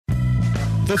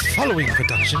The following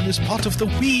production is part of the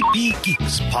We Be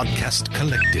Geeks podcast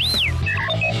collective.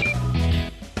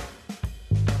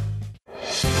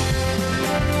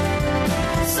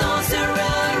 Sorcerer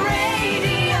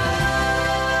Radio.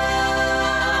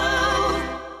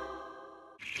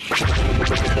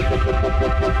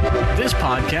 This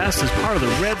podcast is part of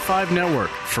the Red 5 Network.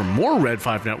 For more Red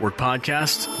 5 Network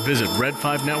podcasts, visit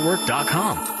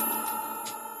red5network.com.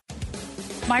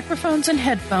 Microphones and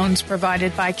headphones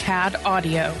provided by CAD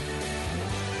Audio.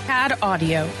 CAD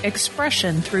Audio,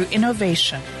 expression through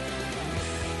innovation.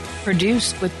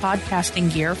 Produced with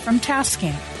podcasting gear from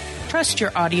Tascam. Trust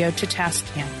your audio to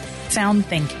Tascam. Sound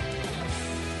thinking.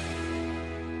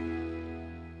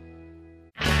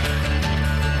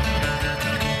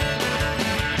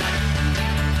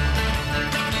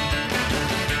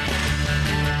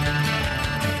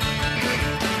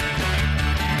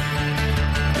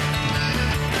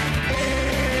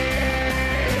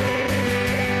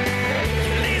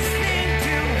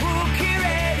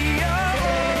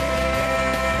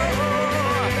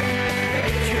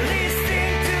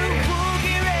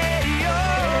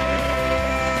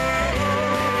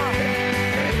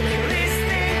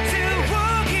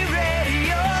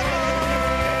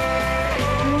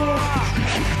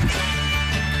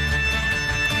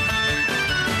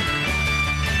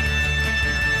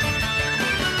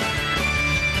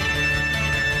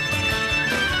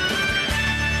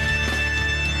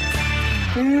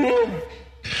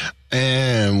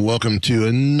 And welcome to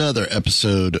another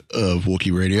episode of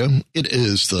Wookiee Radio. It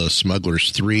is the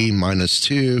Smugglers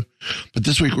 3-2, but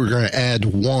this week we're going to add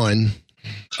one.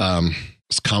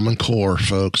 It's Common Core,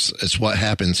 folks. It's what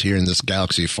happens here in this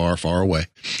galaxy far, far away.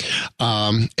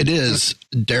 It is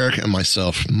Derek and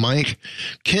myself. Mike,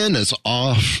 Ken is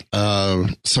off.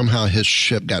 Somehow his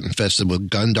ship got infested with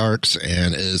Gundarks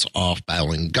and is off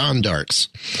battling Gondarks.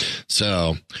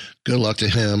 So good luck to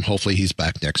him. Hopefully he's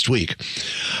back next week.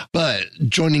 But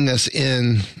joining us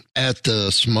in at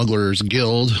the Smugglers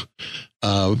Guild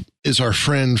is our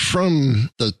friend from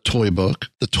the toy book,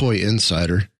 the Toy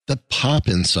Insider, the Pop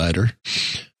Insider,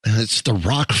 and it's the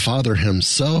Rock Father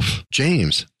himself,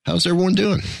 James. How's everyone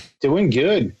doing? Doing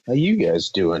good. How you guys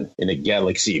doing in a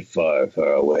galaxy far,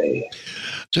 far away?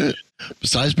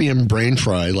 Besides being brain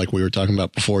fried, like we were talking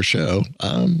about before show,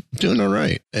 I'm doing all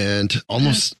right. And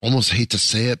almost hate to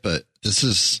say it, but this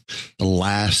is the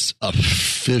last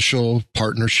official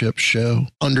partnership show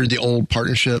under the old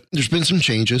partnership. There's been some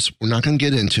changes. We're not going to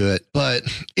get into it, but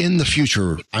in the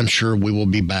future, I'm sure we will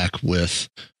be back with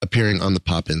appearing on the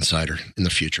Pop Insider in the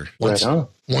future.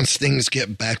 Once things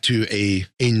get back to a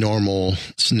normal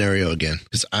scenario again,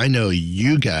 because I know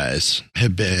you guys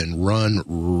have been run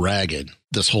ragged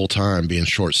this whole time, being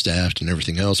short-staffed and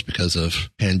everything else because of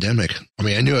pandemic. I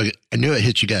mean, I knew it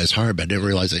hit you guys hard, but I didn't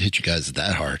realize it hit you guys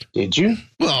that hard. Did you?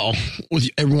 Well, with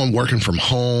everyone working from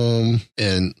home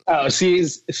and... Oh, see,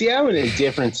 I'm in a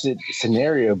different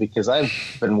scenario because I've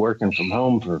been working from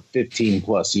home for 15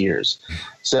 plus years.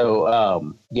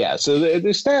 So, so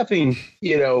the staffing,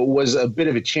 was a bit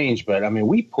of a change, but I mean,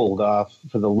 we pulled off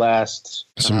for the last,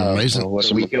 what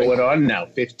are we going on now?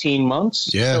 15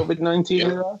 months? Yeah. COVID-19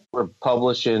 era. We're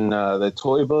publishing the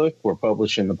toy book. We're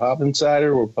publishing the Pop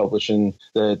Insider. We're publishing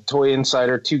the Toy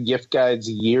Insider 2 gift guides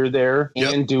a year there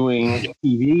and doing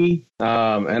TV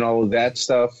and all of that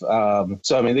stuff.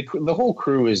 So, I mean, the whole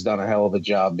crew has done a hell of a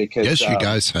job because yes, you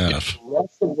guys have. The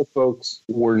rest of the folks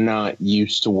were not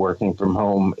used to working from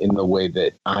home in the way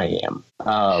that I am.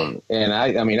 And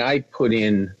I put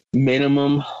in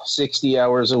minimum 60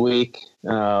 hours a week,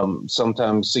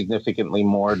 sometimes significantly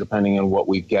more depending on what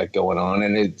we've got going on.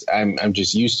 And I'm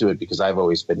just used to it because I've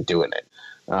always been doing it.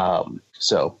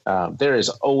 So there is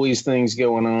always things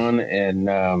going on. And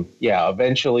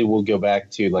eventually we'll go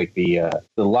back to like the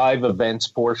live events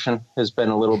portion has been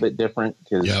a little bit different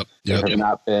because there have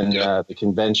not been the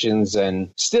conventions. And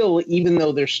still, even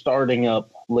though they're starting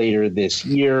up later this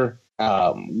year,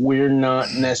 we're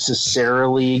not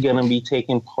necessarily going to be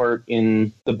taking part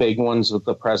in the big ones with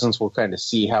the presents. We'll kind of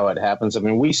see how it happens. I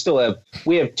mean, we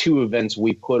have 2 events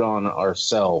we put on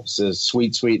ourselves as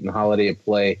Sweet and Holiday of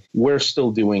Play. We're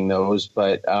still doing those.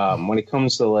 But when it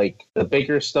comes to like the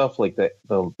bigger stuff, like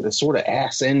the sort of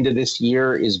ass end of this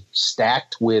year is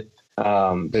stacked with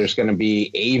there's going to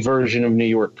be a version of New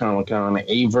York Comic Con,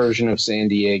 a version of San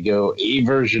Diego, a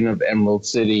version of Emerald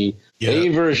City, a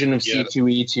version of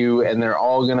C2E2, and they're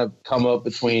all going to come up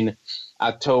between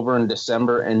October and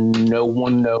December, and no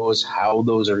one knows how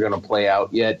those are going to play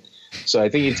out yet. So I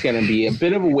think it's going to be a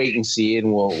bit of a wait and see,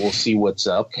 and we'll see what's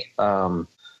up.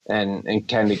 and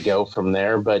kind of go from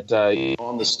there. But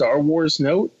on the Star Wars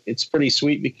note, it's pretty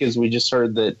sweet because we just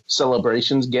heard that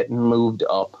Celebration's getting moved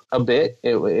up a bit.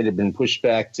 It had been pushed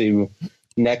back to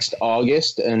next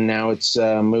August, and now it's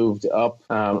moved up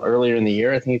earlier in the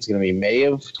year. I think it's going to be May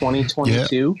of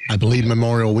 2022. Yeah, I believe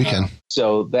Memorial Weekend.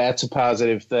 So that's a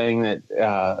positive thing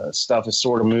that stuff is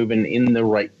sort of moving in the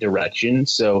right direction.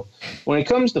 So when it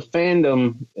comes to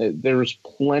fandom, there's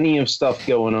plenty of stuff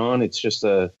going on. It's just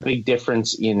a big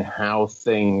difference in how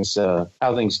things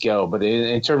go. But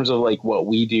in terms of like what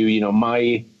we do, you know,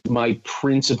 my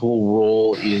principal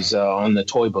role is on the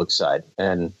toy book side,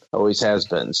 and always has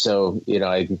been. So, you know,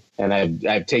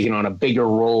 I've taken on a bigger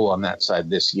role on that side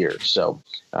this year. So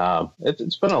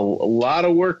it's been a lot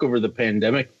of work over the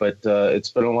pandemic, but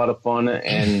it's been a lot of fun,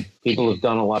 and people have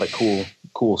done a lot of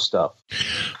cool stuff.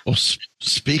 Well,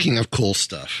 speaking of cool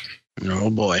stuff. Oh,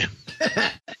 boy.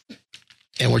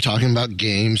 And we're talking about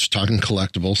games, talking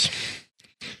collectibles.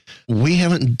 We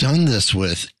haven't done this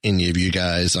with any of you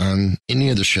guys on any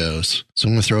of the shows, so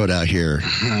I'm going to throw it out here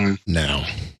now.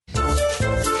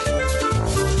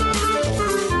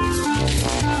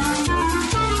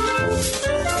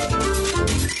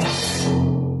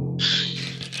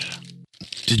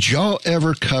 Did y'all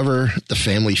ever cover the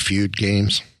Family Feud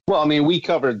games? Well, I mean, we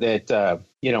covered that,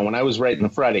 you know, when I was writing the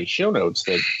Friday show notes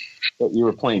that you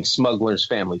were playing Smuggler's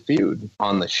Family Feud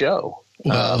on the show.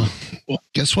 Well,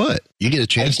 guess what? You get a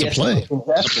chance to play.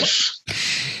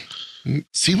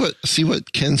 See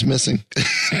what Ken's missing.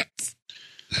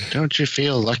 Don't you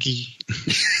feel lucky?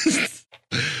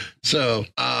 So,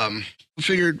 we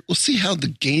figured we'll see how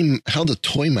the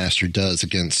Toy Master does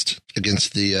against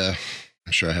the.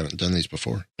 I'm sure I haven't done these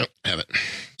before. Nope, I haven't.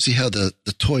 See how the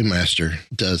Toy Master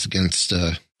does against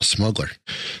a smuggler.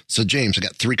 So, James, I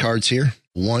got 3 cards here.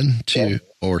 1, 2,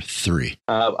 or 3.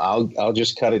 I'll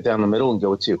just cut it down the middle and go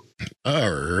with 2.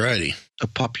 All righty. A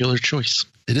popular choice.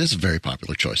 It is a very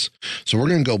popular choice. So we're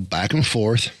going to go back and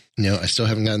forth. You know, I still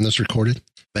haven't gotten this recorded.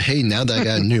 But hey, now that I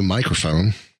got a new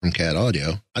microphone from Cat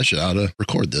Audio, I should ought to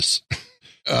record this.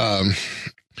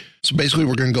 So basically,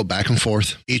 we're going to go back and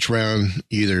forth. Each round,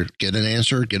 either get an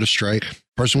answer, get a strike.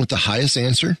 Person with the highest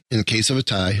answer, in the case of a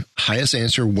tie, highest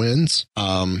answer wins.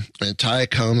 And a tie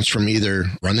comes from either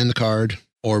running the card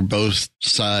or both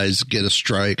sides get a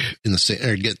strike in the same,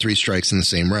 or get 3 strikes in the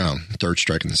same round, third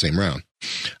strike in the same round.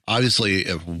 Obviously,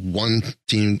 if one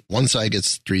side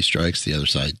gets 3 strikes, the other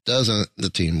side doesn't, the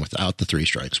team without the 3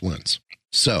 strikes wins.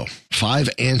 So 5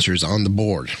 answers on the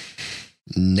board.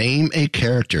 Name a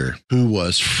character who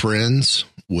was friends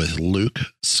with Luke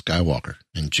Skywalker.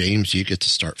 And James, you get to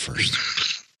start first.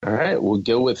 All right, we'll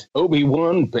go with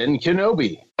Obi-Wan Ben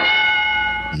Kenobi.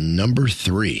 Number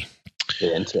 3.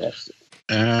 Fantastic.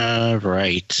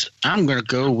 Right. I'm going to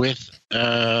go with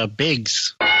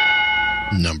Biggs.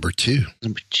 Number 2.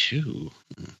 Number 2.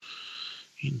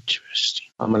 Interesting.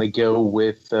 I'm going to go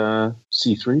with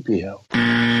C-3PO.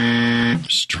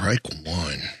 Strike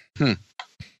 1.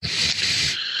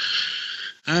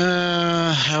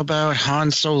 How about Han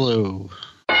Solo?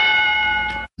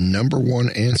 Number 1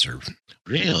 answer.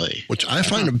 Really? Which I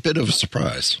find a bit of a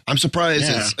surprise. I'm surprised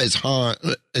it's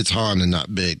Han and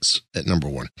not Biggs at number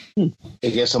 1. I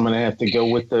guess I'm going to have to go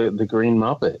with the Green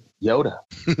Muppet, Yoda.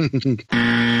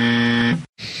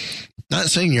 Not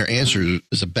saying your answer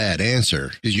is a bad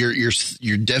answer, because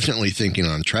you're definitely thinking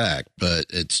on track, but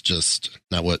it's just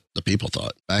not what the people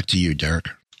thought. Back to you, Derek.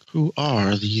 Who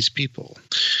are these people?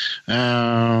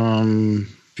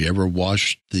 If you ever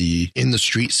watched the In the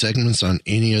Street segments on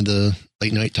any of the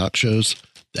late night talk shows,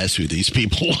 that's who these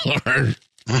people are.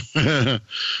 I'm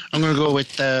going to go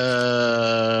with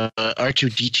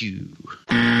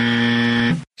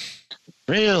R2-D2.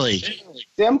 Really?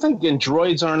 See, I'm thinking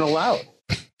droids aren't allowed.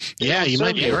 Yeah, you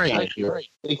might be right.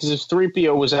 Because if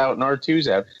 3PO was out and R2's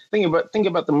out, think about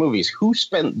the movies. Who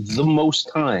spent the most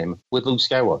time with Luke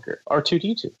Skywalker?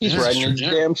 R2-D2. He's riding his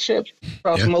damn ship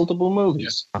across multiple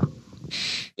movies.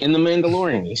 In The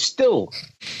Mandalorian, he's still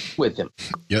with him.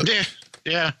 Yep.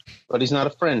 Yeah. But he's not a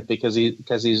friend because he's a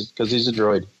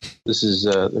droid. This is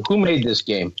who made this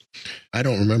game? I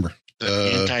don't remember.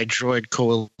 The Anti-Droid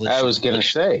Coalition. I was gonna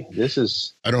say this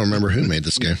is. I don't remember who made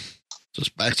this game. So it's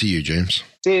back to you, James.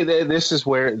 See, this is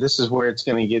where it's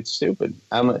going to get stupid.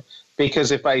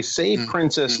 Because if I say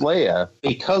Princess Leia,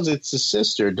 because it's a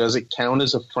sister, does it count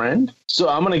as a friend? So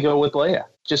I'm going to go with Leia,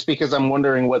 just because I'm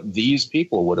wondering what these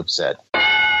people would have said.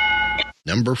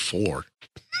 Number 4.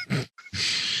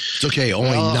 It's okay.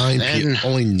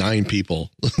 Only 9 people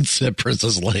said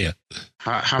Princess Leia.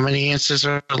 How many answers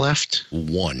are left?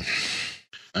 1.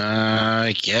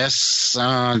 I guess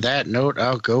on that note,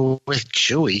 I'll go with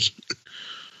Chewie.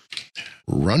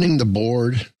 running the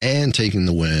board and taking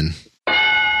the win,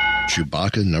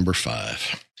 Chewbacca number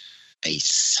 5.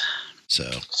 Nice. So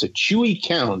Chewie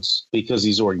counts because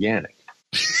he's organic.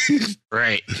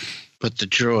 Right. But the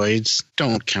droids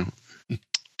don't count.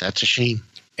 That's a shame.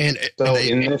 and So they-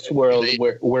 in this world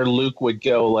where Luke would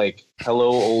go like, hello,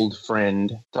 old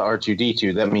friend, to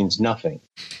R2-D2, that means nothing.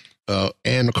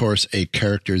 and of course a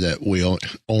character that we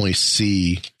only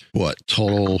see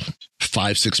total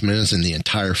 5-6 minutes in the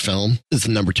entire film is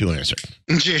the number 2 answer.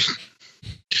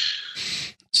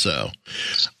 So,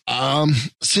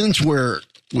 since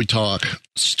we talk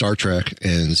Star Trek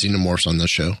and Xenomorphs on this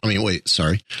show.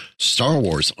 Star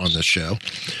Wars on this show.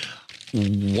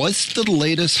 What's the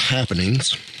latest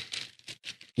happenings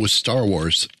with Star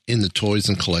Wars in the toys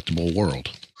and collectible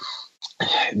world?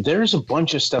 There's a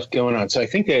bunch of stuff going on. So I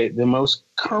think the most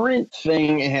current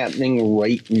thing happening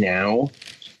right now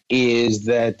is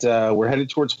that we're headed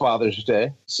towards Father's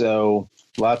Day. So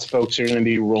lots of folks are going to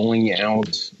be rolling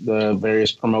out the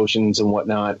various promotions and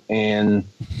whatnot. And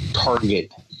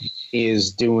Target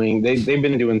is doing, they've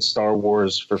been doing Star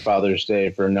Wars for Father's Day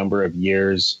for a number of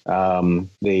years. I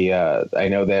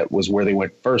know that was where they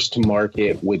went first to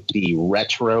market with the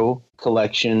retro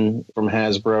collection from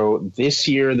Hasbro. This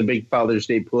year, the big Father's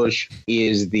Day push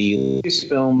is the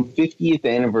Lucasfilm 50th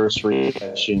anniversary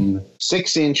collection,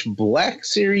 6-inch Black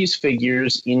Series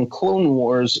figures in Clone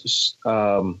Wars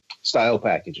style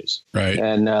packages. Right.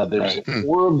 And there's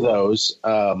 4 of those.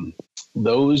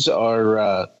 Those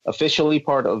are officially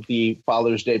part of the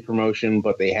Father's Day promotion,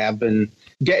 but they have been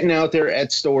getting out there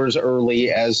at stores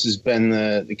early, as has been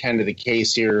the kind of the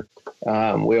case here.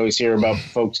 We always hear about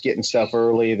folks getting stuff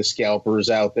early, the scalpers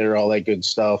out there, all that good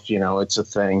stuff. You know, it's a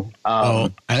thing.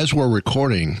 As we're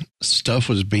recording, stuff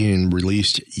was being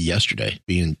released yesterday,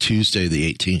 being Tuesday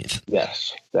the 18th.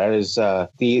 Yes, that is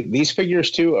these figures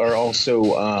too are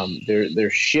also they're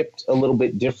shipped a little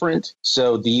bit different.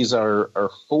 So these are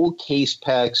full case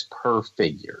packs per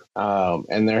figure,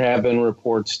 and there have been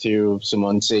reports to some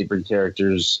unsavory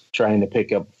characters trying to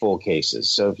pick up full cases.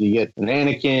 So if you get an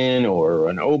Anakin or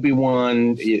an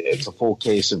Obi-Wan, it's a full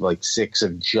case of like 6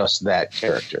 of just that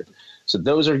character. So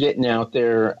those are getting out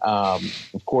there.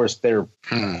 Of course, they're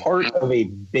part of a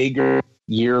bigger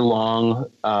year-long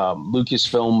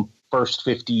Lucasfilm first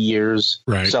 50 years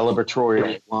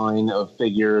celebratory line of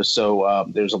figures. So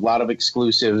there's a lot of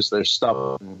exclusives. There's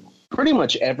stuff. Pretty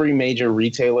much every major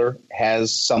retailer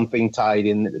has something tied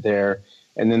in there.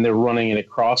 And then they're running it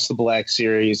across the Black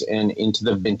Series and into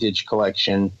the vintage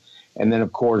collection. And then,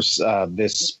 of course,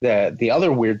 the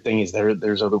other weird thing is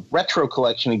there's a retro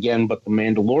collection again, but the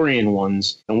Mandalorian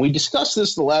ones. And we discussed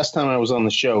this the last time I was on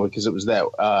the show, because it was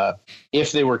that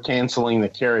if they were canceling the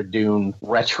Cara Dune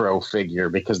retro figure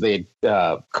because they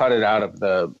had cut it out of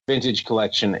the vintage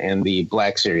collection and the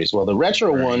Black Series. Well, the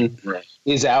retro one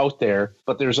is out there,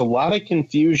 but there's a lot of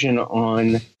confusion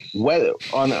on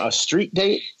a street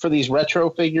date for these retro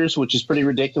figures, which is pretty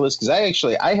ridiculous, because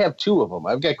I have 2 of them.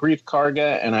 I've got Greef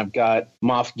Karga and I've got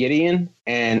Moff Gideon,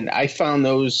 and I found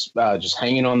those just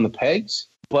hanging on the pegs.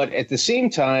 But at the same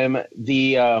time,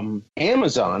 the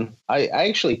Amazon, I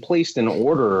actually placed an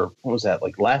order, what was that,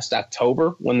 like last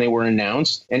October when they were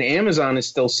announced? And Amazon is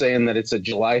still saying that it's a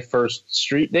July 1st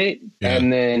street date. Yeah.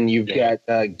 And then you've got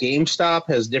GameStop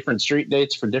has different street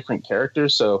dates for different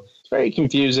characters. So it's very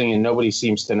confusing, and nobody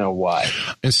seems to know why.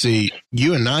 And see,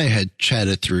 you and I had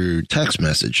chatted through text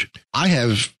message. I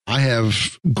have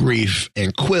Greef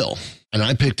and Quill, and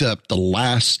I picked up the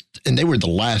last, and they were the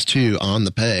last 2 on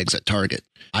the pegs at Target.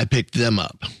 I picked them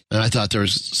up, and I thought there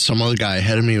was some other guy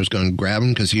ahead of me who was going to grab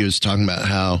them, because he was talking about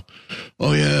how,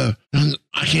 oh yeah,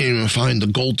 I can't even find the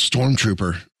gold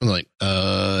stormtrooper. I'm like,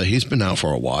 he's been out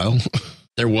for a while.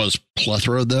 There was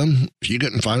plethora of them. If you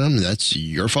couldn't find them, that's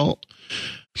your fault.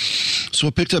 So I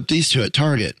picked up these 2 at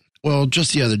Target. Well,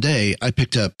 just the other day, I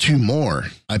picked up 2 more.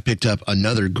 I picked up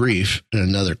another Greef and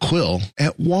another Quill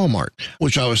at Walmart,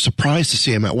 which I was surprised to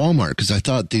see them at Walmart, because I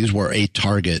thought these were a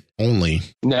Target only.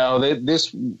 No,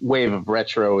 this wave of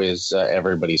retro is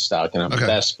everybody's stocking up. Okay.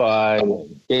 Best Buy,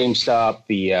 GameStop,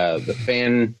 the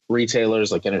fan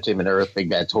retailers like Entertainment Earth,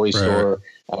 Big Bad Toy Store.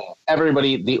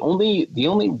 Everybody, the only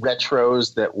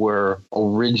retros that were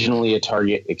originally a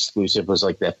Target exclusive was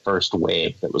like that first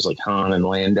wave that was like Han and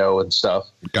Lando and stuff.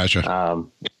 Gotcha.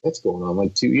 That's going on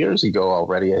like 2 years ago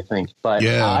already, I think. But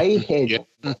I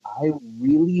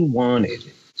really wanted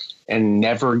and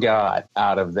never got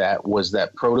out of that was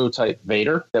that prototype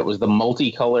Vader. That was the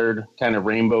multicolored kind of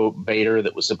rainbow Vader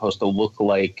that was supposed to look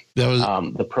like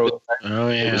the prototype. Oh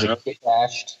yeah, it was a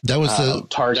kick-ashed. That was the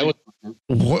Target.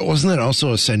 Wasn't that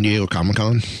also a San Diego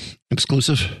Comic-Con?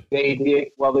 exclusive? They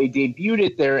did. Well, they debuted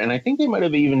it there, and I think they might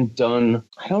have even done.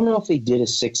 I don't know if they did a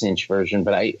 6-inch version,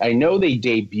 but I know they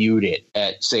debuted it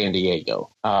at San Diego.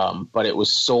 But it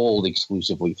was sold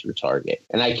exclusively through Target,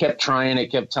 and I kept trying.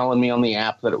 It kept telling me on the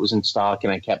app that it was in stock,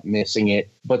 and I kept missing it.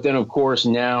 But then, of course,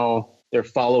 now they're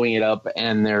following it up,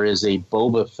 and there is a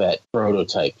Boba Fett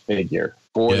prototype figure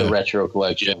for the retro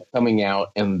collection coming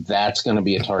out, and that's going to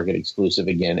be a Target exclusive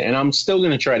again. And I'm still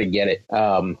going to try to get it.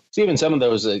 So even some of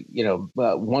those,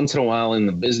 once in a while in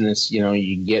the business,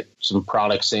 you get some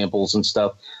product samples and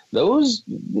stuff. Those,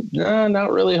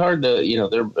 not really hard to,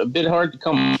 they're a bit hard to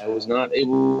come. I was not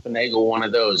able to finagle one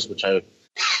of those, which I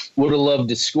would have loved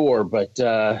to score, but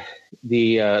the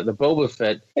Boba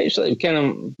Fett, actually, I kind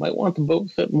of might want the Boba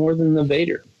Fett more than the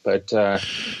Vader, but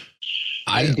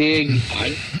I dig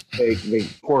the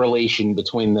correlation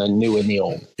between the new and the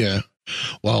old. Yeah.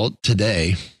 Well,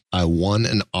 today I won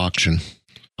an auction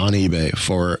on eBay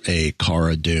for a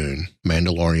Cara Dune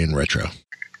Mandalorian Retro.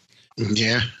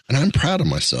 Yeah. And I'm proud of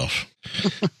myself.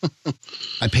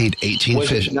 I paid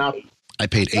 $18.50. I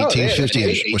paid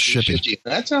 $18.50 with shipping.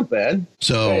 That's not bad.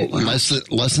 So less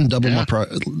than double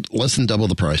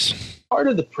the price. Part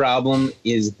of the problem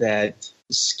is that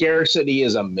scarcity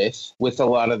is a myth with a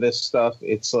lot of this stuff.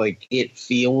 It's like it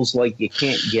feels like you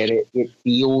can't get it. It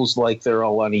feels like they're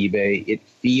all on eBay. It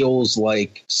feels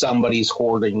like somebody's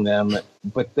hoarding them.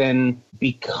 But then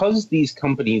because these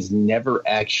companies never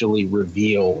actually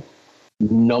reveal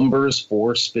numbers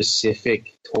for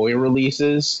specific toy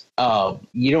releases,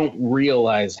 you don't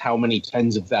realize how many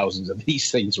tens of thousands of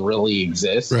these things really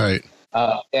exist. Right.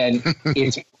 And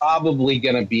it's probably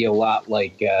going to be a lot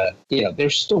like,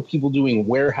 there's still people doing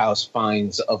warehouse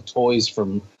finds of toys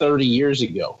from 30 years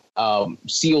ago,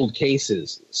 sealed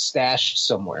cases stashed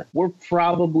somewhere. We're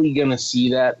probably going to see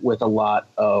that with a lot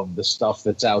of the stuff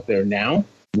that's out there now,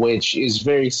 which is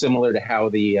very similar to how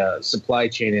the supply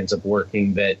chain ends up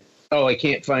working, that I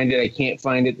can't find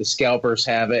it. The scalpers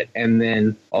have it. And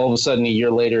then all of a sudden, a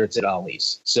year later, it's at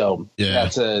Ollie's. So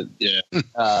that's a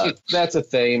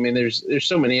thing. I mean, there's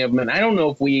so many of them. And I don't know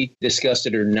if we discussed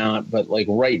it or not, but like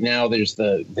right now, there's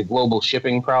the global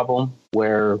shipping problem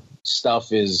where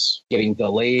stuff is getting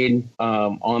delayed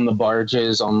on the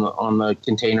barges, on the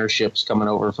container ships coming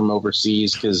over from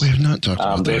overseas, because we have not talked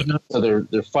about that. So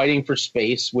they're fighting for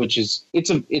space, which is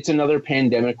it's another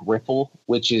pandemic ripple,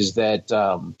 which is that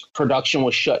production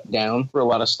was shut down for a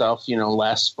lot of stuff,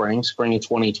 last spring of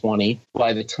 2020.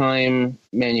 By the time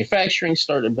manufacturing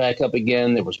started back up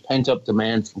again, there was pent up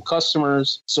demand from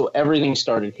customers, so everything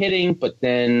started hitting. But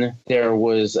then there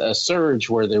was a surge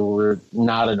where there were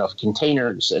not enough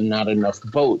containers and not enough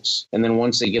boats. And then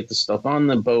once they get the stuff on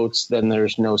the boats, then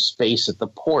there's no space at the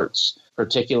ports,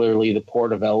 particularly the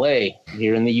port of LA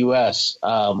here in the US.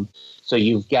 So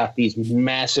you've got these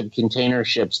massive container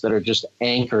ships that are just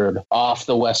anchored off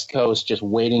the West Coast, just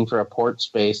waiting for a port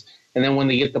space. And then when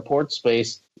they get the port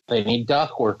space, they need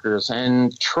dock workers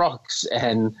and trucks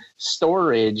and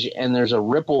storage, and there's a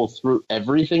ripple through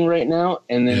everything right now.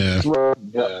 And then throw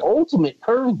the ultimate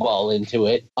curveball into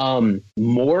it.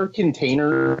 More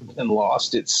containers been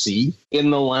lost at sea in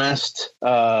the last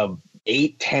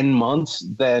 8-10 months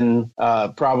than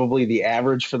probably the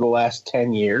average for the last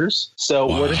 10 years. So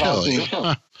we're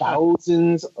talking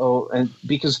thousands and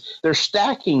because they're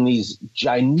stacking these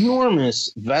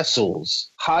ginormous vessels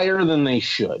higher than they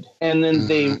should, and then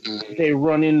they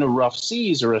run into rough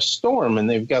seas or a storm, and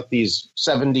they've got these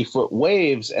 70-foot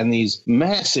waves, and these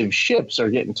massive ships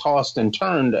are getting tossed and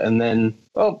turned, and then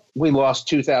we lost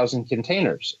 2,000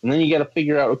 containers. And then you got to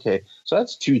figure out, okay, so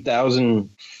that's 2,000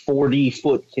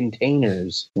 40-foot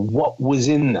containers. What was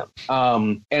in them?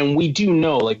 And we do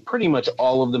know, like, pretty much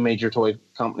all of the major toy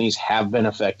companies have been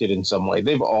affected in some way.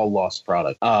 They've all lost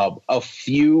product. A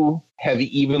few have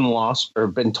even lost or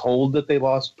been told that they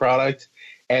lost product.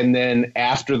 And then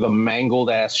after the mangled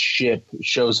ass ship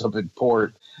shows up at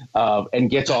port and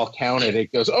gets all counted,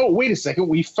 it goes, oh, wait a second,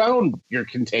 we found your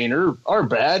container. Our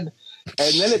bad.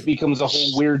 And then it becomes a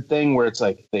whole weird thing where it's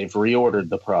like they've reordered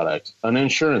the product. An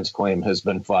insurance claim has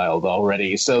been filed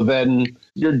already. So then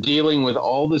you're dealing with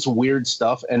all this weird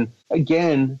stuff. And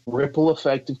again, ripple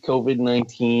effect of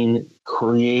COVID-19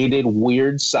 created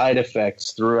weird side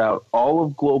effects throughout all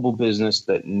of global business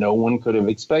that no one could have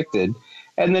expected.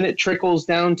 And then it trickles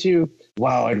down to,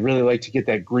 wow, I'd really like to get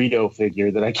that Greedo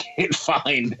figure that I can't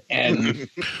find. And,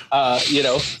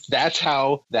 that's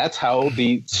how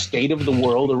the state of the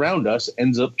world around us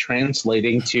ends up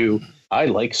translating to I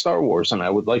like Star Wars and I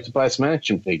would like to buy some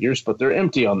action figures, but they're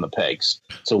empty on the pegs.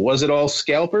 So was it all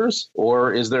scalpers,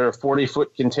 or is there a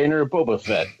 40-foot container of Boba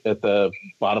Fett at the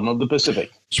bottom of the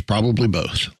Pacific? It's probably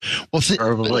both. Well,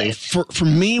 Probably. For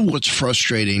me, what's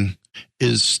frustrating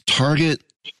is Target,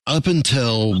 up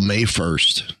until May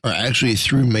 1st, or actually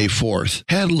through May 4th,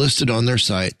 had listed on their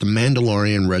site the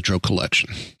Mandalorian Retro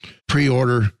Collection.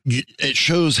 Pre-order, it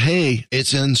shows, hey,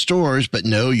 it's in stores, but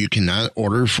no, you cannot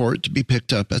order for it to be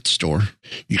picked up at the store.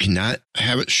 You cannot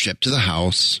have it shipped to the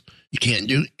house. You can't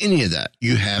do any of that.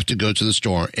 You have to go to the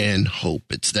store and hope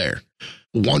it's there.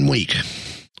 1 week.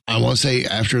 I want to say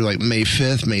after like May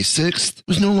 5th, May 6th, it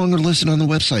was no longer listed on the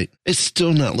website. It's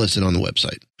still not listed on the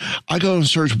website. I go and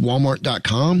search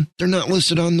Walmart.com. They're not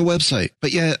listed on the website.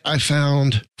 But yet I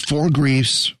found 4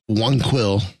 Griefs, 1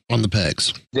 Quill on the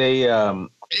pegs. They,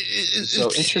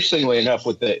 so interestingly enough,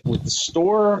 with the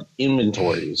store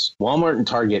inventories, Walmart and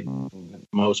Target,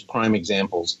 most prime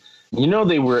examples, you know,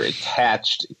 they were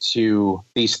attached to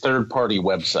these third-party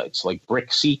websites like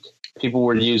BrickSeek. People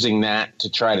were using that to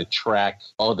try to track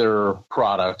other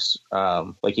products.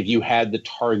 Like if you had the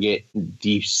Target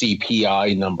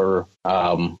DCPI number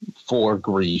for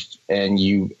Grief and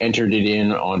you entered it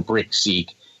in on BrickSeek,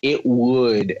 it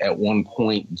would at one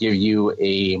point give you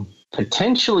a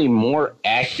potentially more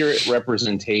accurate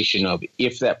representation of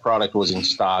if that product was in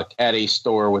stock at a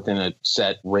store within a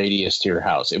set radius to your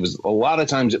house. It was a lot of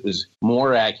times it was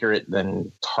more accurate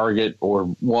than Target or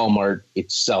Walmart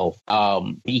itself.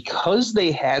 Because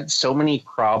they had so many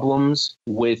problems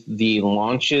with the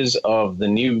launches of the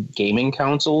new gaming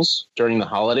consoles during the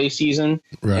holiday season,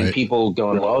 Right. and people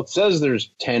going, well, it says there's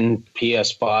 10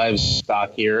 PS5s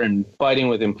stock here, and fighting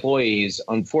with employees.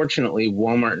 Unfortunately,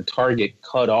 Walmart and Target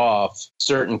cut off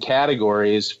certain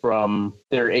categories from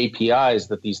their APIs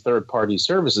that these third-party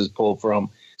services pull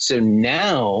from. So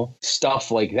now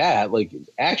stuff like that, like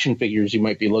action figures you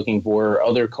might be looking for,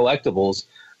 other collectibles,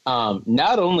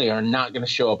 not only are not going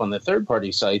to show up on the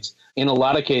third-party sites, in a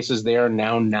lot of cases they are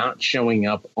now not showing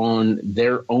up on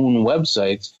their own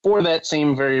websites for that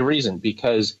same very reason,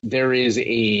 because there is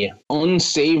a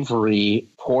unsavory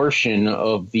portion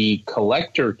of the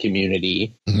collector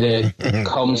community that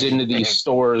comes into these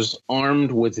stores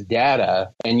armed with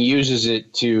data and uses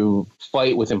it to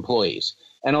fight with employees.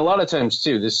 And a lot of times,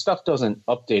 too, this stuff doesn't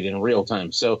update in real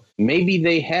time. So maybe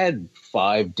they had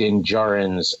 5 Din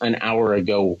Djarins an hour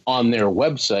ago on their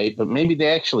website, but maybe they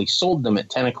actually sold them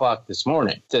at 10 o'clock this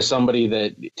morning to somebody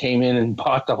that came in and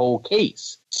bought the whole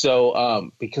case.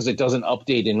 So because it doesn't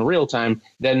update in real time,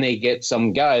 then they get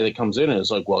some guy that comes in and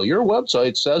is like, well, your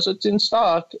website says it's in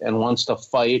stock, and wants to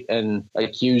fight and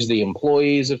accuse the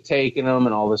employees of taking them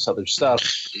and all this other stuff.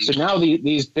 So now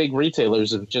these big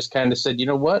retailers have just kind of said, you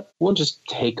know what, we'll just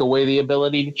take away the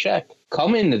ability to check.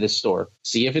 Come into the store,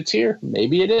 see if it's here.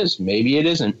 Maybe it is, maybe it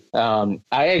isn't. I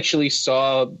actually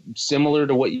saw, similar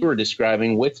to what you were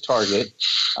describing with Target,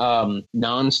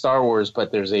 non-Star Wars,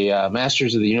 but there's a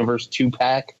Masters of the Universe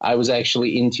 2-pack I was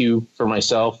actually into for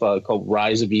myself called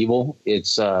Rise of Evil.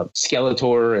 It's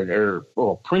Skeletor,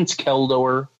 or Prince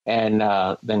Keldor, and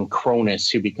then Cronus,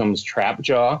 who becomes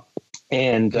Trapjaw.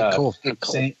 And Cool.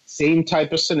 Same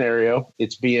type of scenario.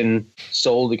 It's being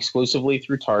sold exclusively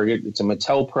through Target. It's a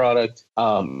Mattel product. It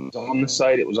was on the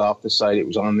site. It was off the site. It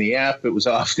was on the app. It was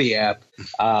off the app.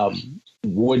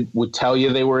 Would tell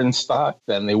you they were in stock.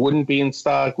 Then they wouldn't be in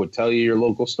stock. Would tell you your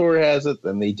local store has it.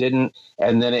 Then they didn't.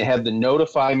 And then it had to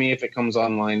notify me if it comes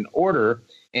online order.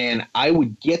 And I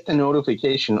would get the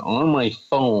notification on my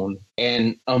phone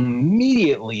and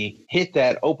immediately hit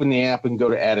that, open the app, and go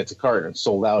to add it to cart, and it's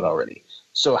sold out already.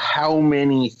 So how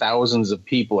many thousands of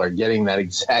people are getting that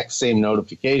exact same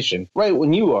notification right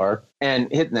when you are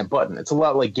and hitting that button? It's a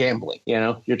lot like gambling. You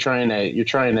know, you're trying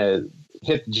to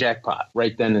hit the jackpot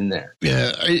right then and there.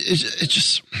 Yeah,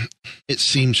 it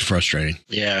seems frustrating.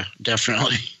 Yeah,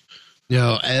 definitely. You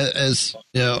know, as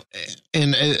you know,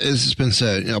 and as it's been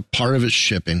said, you know, part of it's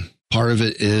shipping, part of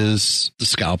it is the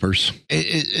scalpers.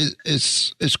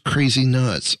 It's crazy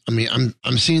nuts. I mean,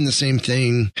 I'm seeing the same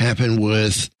thing happen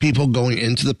with people going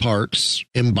into the parks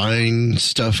and buying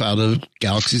stuff out of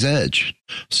Galaxy's Edge.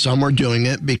 Some are doing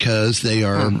it because they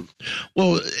are,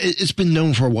 well, it's been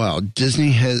known for a while.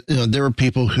 Disney has, you know, there are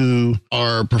people who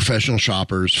are professional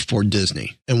shoppers for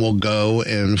Disney and will go,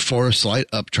 and for a slight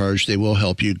upcharge, they will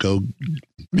help you go,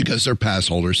 because they're pass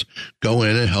holders, go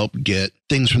in and help get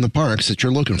things from the parks that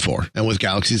you're looking for. And with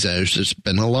Galaxy's Edge, there's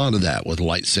been a lot of that with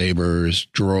lightsabers,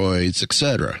 droids,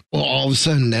 etc. Well, all of a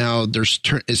sudden now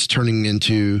it's turning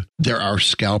into there are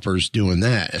scalpers doing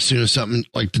that. As soon as something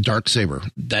like the Darksaber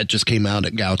that just came out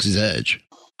at Galaxy's Edge,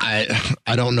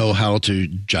 I don't know how to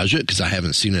judge it because I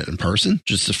haven't seen it in person,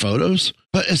 just the photos.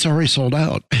 But it's already sold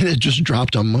out, and it just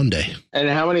dropped on Monday. And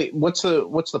how many? What's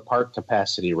the park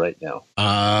capacity right now?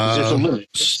 There's a limit.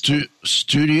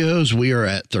 Studios, we are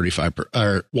at 35%.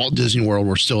 Or Walt Disney World,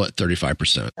 we're still at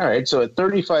 35%. All right, so at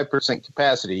 35%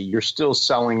 capacity, you're still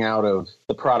selling out of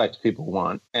the product people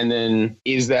want. And then,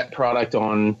 is that product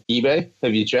on eBay?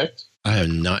 Have you checked? I have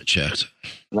not checked.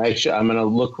 I'm going to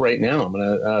look right now. I'm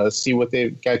going to see what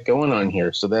they've got going on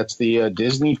here. So that's the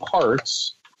Disney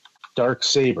Parks Dark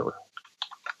Saber.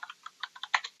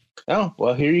 Oh,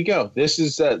 well, here you go. This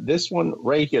is this one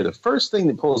right here. The first thing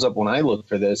that pulls up when I look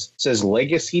for this says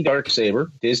Legacy Dark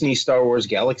Saber, Disney Star Wars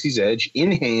Galaxy's Edge,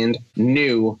 in hand,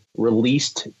 new,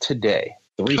 released today.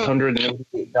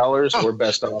 $388 or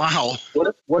best off. Wow.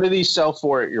 What do these sell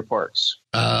for at your parks?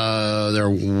 They're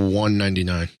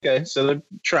 $199. Okay, so they're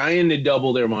trying to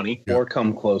double their money or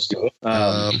come close to it.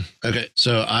 Okay,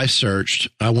 so I searched.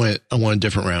 I went a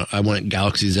different route. I went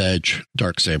Galaxy's Edge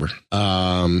Dark Saber.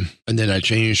 And then I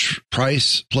changed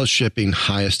price plus shipping,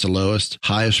 highest to lowest.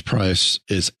 Highest price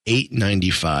is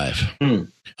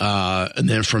 $895. And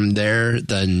then from there,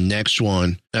 the next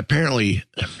one apparently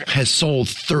has sold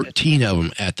 13 of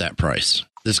them at that price.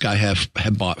 This guy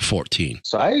had bought 14.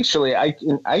 So I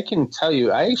can tell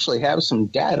you, I actually have some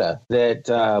data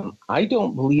that I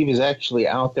don't believe is actually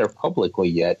out there publicly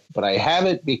yet, but I have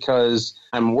it because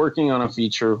I'm working on a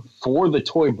feature for the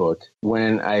toy book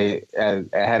when I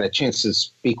had a chance to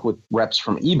speak with reps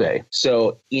from eBay.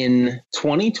 So in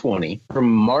 2020, from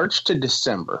March to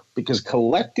December, because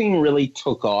collecting really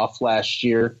took off last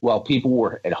year while people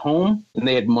were at home and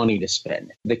they had money to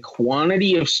spend. The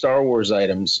quantity of Star Wars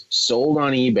items sold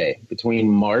on eBay between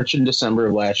March and December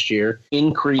of last year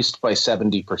increased by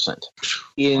 70%.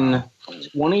 In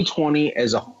 2020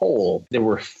 as a whole, there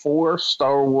were 4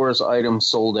 Star Wars items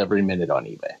sold every minute on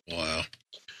eBay. Wow.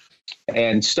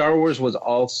 And Star Wars was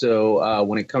also,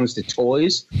 when it comes to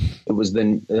toys, it was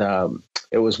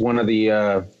one of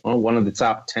the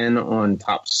top 10 on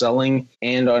top selling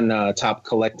and on top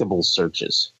collectibles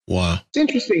searches. Wow. It's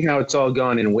interesting how it's all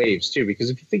gone in waves, too, because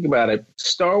if you think about it,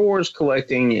 Star Wars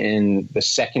collecting in the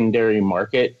secondary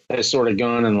market has sort of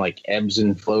gone in like ebbs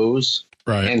and flows.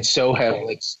 Right. And so have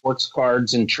like sports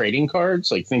cards and trading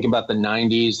cards. Like think about the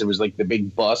 90s. There was like the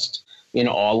big bust in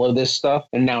all of this stuff.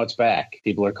 And now it's back.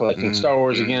 People are collecting Star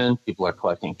Wars again. People are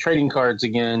collecting trading cards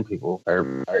again. People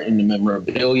are into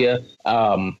memorabilia.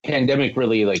 Pandemic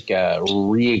really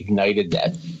reignited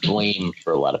that flame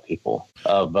for a lot of people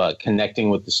of connecting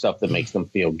with the stuff that makes them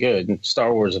feel good. And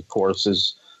Star Wars, of course,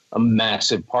 is a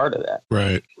massive part of that.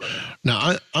 Right.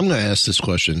 Now, I'm going to ask this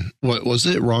question. Was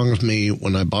it wrong of me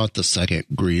when I bought the second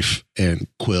Grief and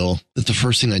Quill that the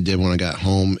first thing I did when I got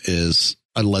home is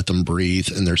I let them breathe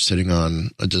and they're sitting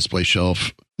on a display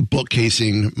shelf,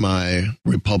 bookcasing my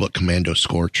Republic Commando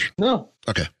Scorch? No.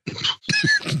 Okay.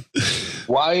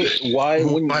 Why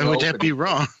would that be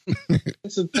wrong?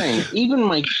 That's the thing. Even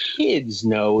my kids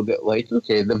know that, like,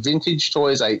 okay, the vintage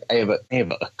toys. I have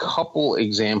a couple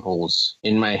examples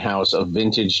in my house of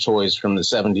vintage toys from the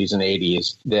 70s and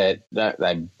 80s that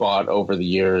I bought over the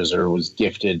years or was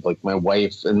gifted. Like my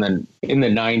wife, and then in the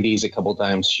 90s, a couple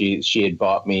times she had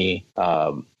bought me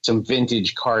some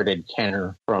vintage carded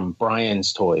Kenner from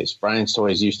Brian's Toys. Brian's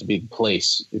Toys used to be the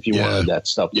place if you wanted that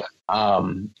stuff. Yeah.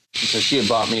 So she had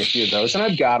bought me a few of those, and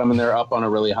I've got them, and they're up on a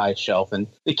really high shelf. And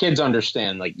the kids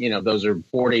understand, like, you know, those are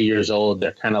 40 years old.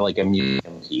 They're kind of like a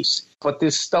museum piece. But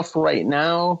this stuff right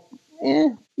now,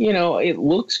 you know, it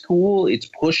looks cool. It's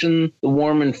pushing the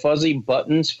warm and fuzzy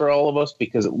buttons for all of us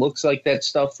because it looks like that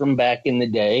stuff from back in the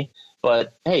day.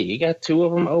 But, hey, you got 2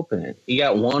 of them, open it. You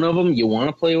got 1 of them, you want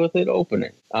to play with it, open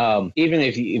it. Even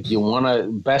if you want to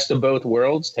best of both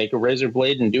worlds, take a razor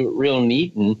blade and do it real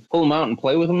neat and pull them out and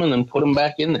play with them and then put them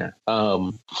back in there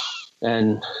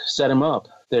and set them up.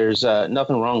 There's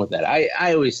nothing wrong with that.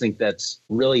 I always think that's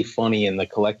really funny in the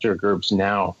collector groups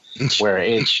now, where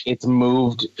it's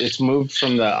moved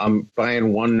from the I'm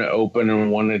buying 1 to open and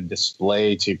 1 to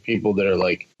display to people that are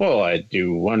like, well, I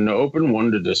do 1 to open,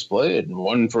 1 to display, and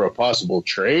 1 for a possible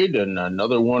trade, and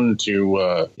another 1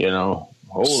 to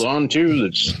hold on to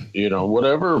that's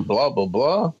whatever, blah blah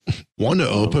blah. 1 to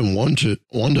open, 1 to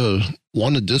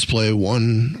display,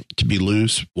 1 to be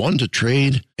loose, 1 to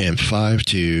trade, and 5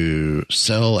 to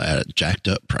sell at jacked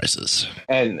up prices.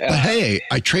 But hey,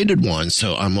 I traded 1,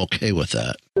 so I'm okay with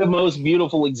that. The most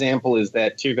beautiful example is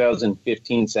that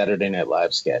 2015 Saturday Night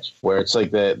Live sketch where it's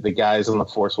like the guys on the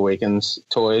Force Awakens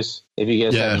toys. If you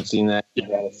guys haven't seen that, you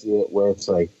gotta see it. Where it's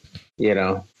like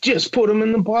just put them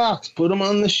in the box, put them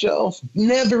on the shelf,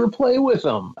 never play with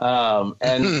them.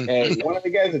 And one of the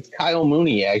guys, it's Kyle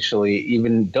Mooney, actually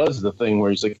even does the thing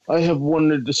where he's like, I have one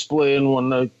to display and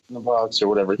one in the box or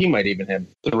whatever. He might even have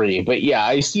 3. But yeah,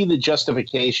 I see the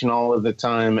justification all of the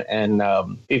time, and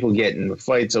people get in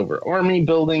fights over army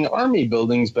building. Army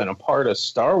building's been a part of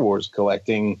Star Wars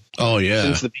collecting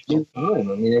since the beginning of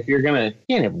time. I mean, if you can't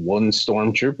have one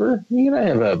stormtrooper, you're going to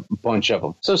have a bunch of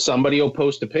them. So somebody will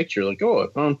post a picture like, oh, I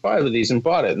found 5 of these and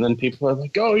bought it. And then people are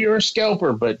like, oh, you're a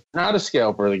scalper, but not a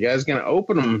scalper. The guy's going to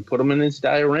open them and put them in his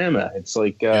diorama. It's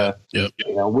like,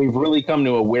 we've really come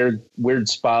to a weird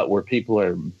spot where people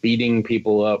are beating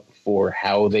people up for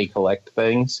how they collect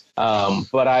things.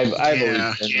 But I've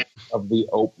always been of the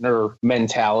opener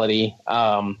mentality.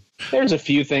 There's a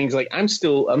few things like I'm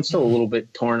still a little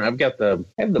bit torn. I have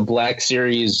the Black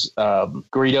Series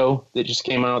Greedo that just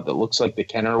came out that looks like the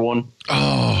Kenner one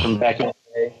from back in the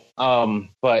day.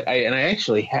 But I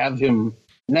actually have him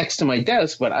next to my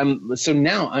desk, but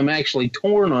now I'm actually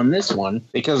torn on this one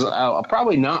because I'll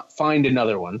probably not find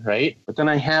another one, right? But then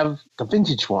I have the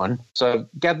vintage one, so I've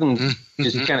got them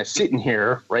just kind of sitting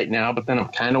here right now. But then I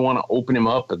kind of want to open him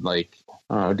up and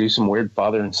do some weird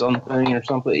father and son thing or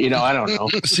something. I don't know.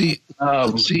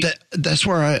 That's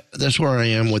where I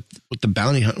am with the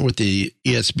bounty hunt, with the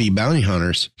ESB bounty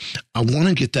hunters. I want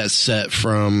to get that set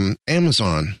from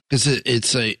Amazon because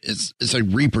it's a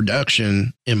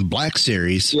reproduction in Black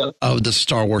Series of the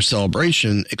Star Wars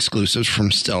Celebration exclusives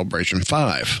from Celebration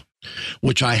 5.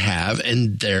 Which I have,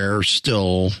 and they're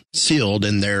still sealed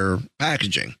in their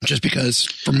packaging, just because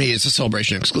for me it's a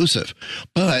Celebration exclusive.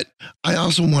 But I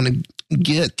also want to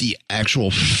get the actual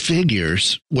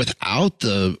figures without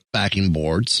the backing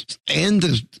boards and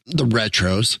the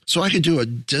retros, so I could do a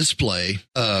display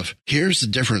of here's the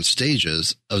different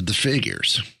stages of the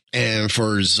figures. And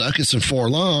for Zuckuss and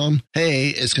 4-LOM, hey,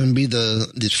 it's going to be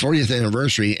the 40th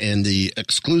anniversary and the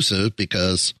exclusive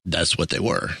because that's what they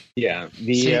were. Yeah.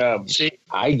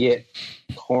 I get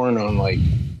torn on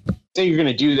say you're going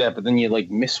to do that, but then you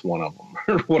miss one of them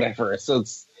or whatever. So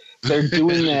they're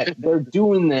doing that. They're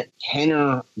doing that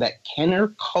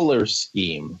Kenner color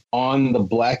scheme on the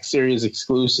Black Series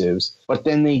exclusives, but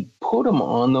then they put them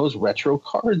on those retro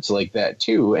cards like that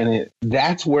too. And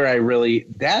that's where I really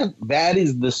that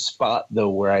is the spot though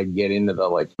where I get into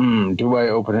the do I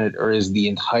open it or is the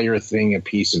entire thing a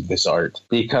piece of this art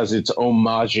because it's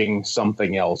homaging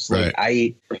something else?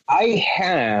 Right. I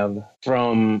have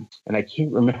from, and I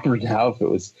can't remember now if it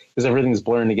was because everything's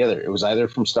blurring together. It was either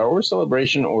from Star Wars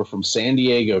Celebration or from San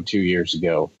Diego 2 years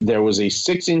ago. There was a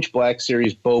 6-inch Black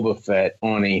Series Boba Fett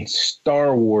on a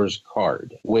Star Wars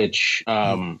card, which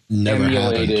never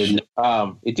emulated.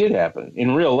 It did happen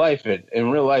in real life.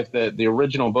 The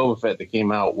original Boba Fett that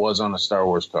came out was on a Star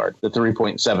Wars card, the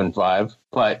 3.75.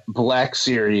 But Black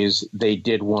Series, they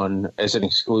did one as an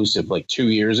exclusive 2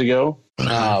 years ago.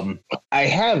 I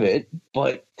have it,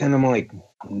 but then I'm like,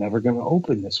 I'm never going to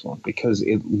open this one because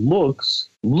it looks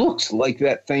like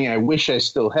that thing I wish I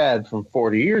still had from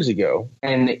 40 years ago.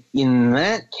 And in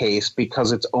that case,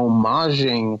 because it's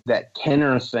homaging that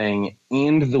Kenner thing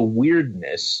and the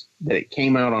weirdness that it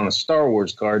came out on a Star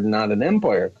Wars card, not an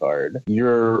Empire card,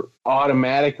 you're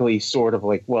automatically sort of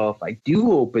like, well, if I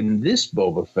do open this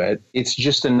Boba Fett, it's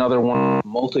just another one of a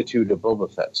multitude of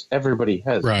Boba Fetts. Everybody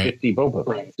has 50 Boba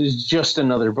Fett. It's just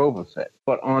another Boba Fett.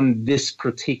 But on this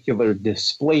particular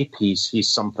display piece, he's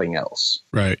something else.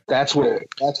 Right. That's where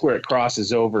it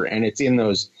crosses over, and it's in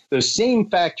those same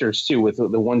factors too with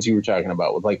the ones you were talking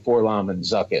about with 4-LOM and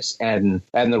Zuckuss and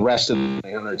the rest of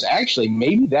the owners. Actually,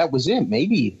 maybe that was it.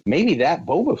 Maybe that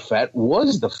Boba Fett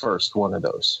was the first one of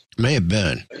those. May have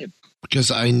been.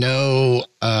 Because I know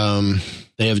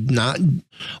they have not.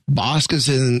 Bosk has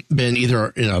been either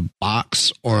in a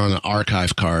box or on an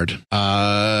archive card.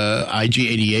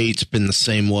 IG-88's been the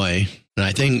same way. And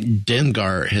I think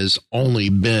Dengar has only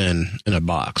been in a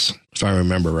box, if I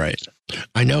remember right.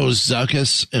 I know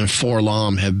Zuckuss and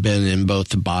 4-LOM have been in both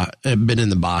been in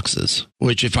the boxes,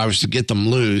 which if I was to get them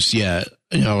loose, I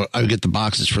would get the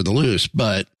boxes for the loose,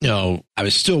 but I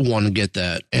would still want to get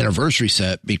that anniversary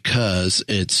set because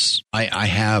I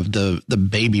have the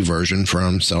baby version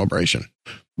from Celebration.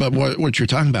 But what you're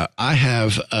talking about, I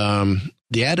have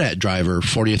the AT-AT driver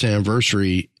 40th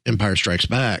anniversary Empire Strikes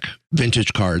Back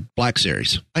vintage card Black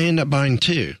Series. I end up buying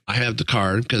 2. I have the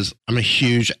card because I'm a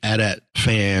huge AT-AT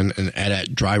fan and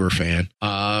AT-AT driver fan.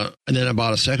 And then I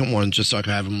bought a second one just so I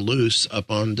could have them loose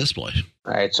up on display.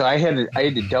 All right, so I had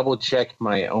to double check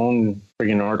my own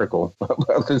friggin' article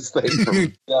about this thing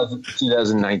from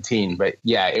 2019. But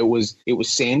yeah, it was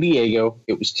San Diego.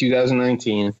 It was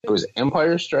 2019. It was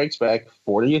Empire Strikes Back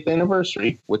 40th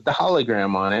anniversary with the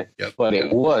hologram on it. Yep. But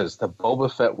the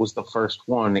Boba Fett was the first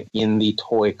one in the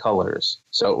toy colors.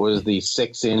 So it was the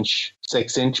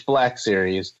 6-inch black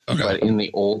series, Okay. but in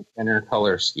the old inner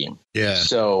color scheme. Yeah.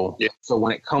 So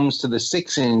when it comes to the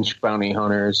 6-inch bounty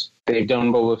hunters, they've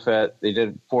done Boba Fett. They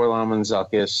did Forlom and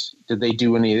Zuckuss. Did they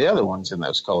do any of the other ones in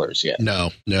those colors yet?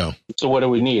 No. So what do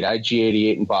we need?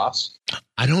 IG-88 and Boss?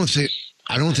 I don't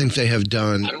think they have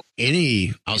done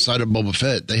any outside of Boba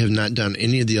Fett. They have not done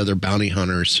any of the other bounty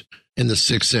hunters in the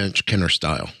 6-inch Kenner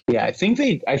style. Yeah, I think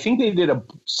they did a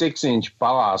 6-inch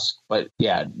Boss, but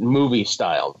yeah, movie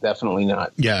style, definitely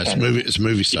not. Yeah, it's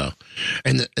movie style.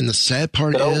 And the sad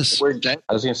part is,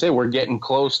 I was going to say, we're getting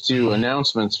close to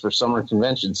announcements for summer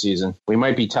convention season. We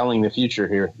might be telling the future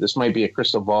here. This might be a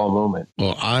crystal ball moment.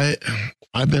 well,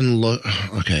 I've been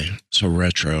okay. So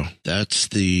retro. That's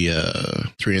the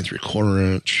 3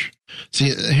 3/4 inch. See,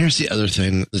 here's the other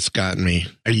thing that's gotten me.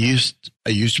 I used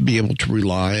to be able to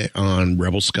rely on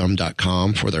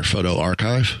rebelscum.com for their photo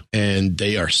archive, and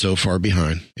they are so far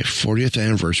behind. A 40th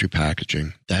anniversary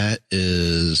packaging. That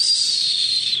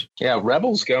is... Yeah,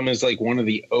 Rebel Scum is like one of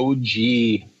the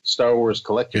OG Star Wars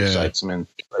collector sites. I mean,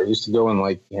 I used to go in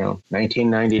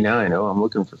 1999. Oh, I'm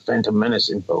looking for Phantom Menace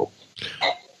info.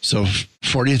 So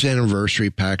 40th anniversary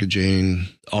packaging,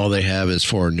 all they have is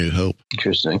for New Hope.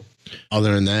 Interesting.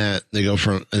 Other than that, they go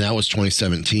from, and that was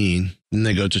 2017. Then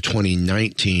they go to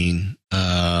 2019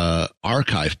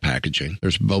 archive packaging.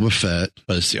 There's Boba Fett,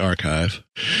 but it's the archive.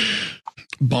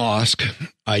 Bosk,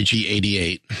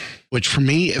 IG-88, which for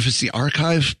me, if it's the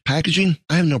archive packaging,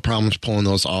 I have no problems pulling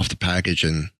those off the package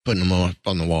and putting them up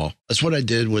on the wall. That's what I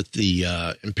did with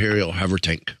the Imperial Hover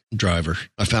Tank driver.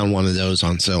 I found one of those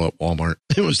on sale at Walmart.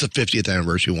 It was the 50th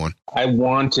anniversary one. I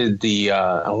wanted the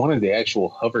actual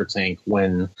hover tank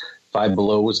when Five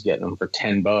Below was getting them for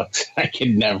 $10. I could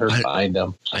never find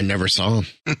them. I never saw them.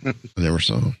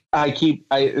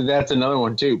 That's another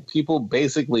one too. People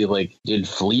basically did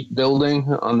fleet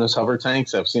building on those hover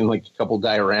tanks. I've seen a couple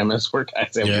dioramas where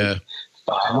guys have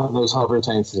those hover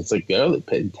tanks. It's they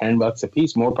paid $10 a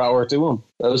piece. More power to them.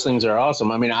 Those things are awesome.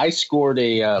 I mean, I scored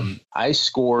a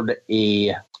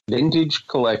vintage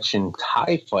collection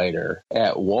TIE fighter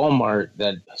at Walmart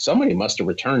that somebody must have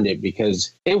returned it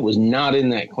because it was not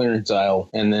in that clearance aisle.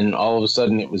 And then all of a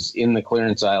sudden it was in the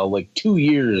clearance aisle 2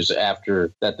 years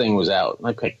after that thing was out.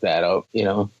 I picked that up,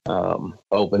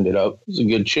 opened it up. It was a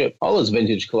good chip. All those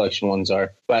vintage collection ones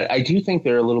are, but I do think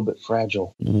they're a little bit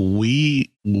fragile. We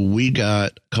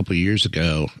got a couple of years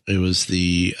ago, it was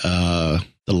the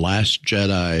Last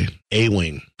Jedi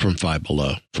A-Wing from Five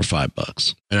Below for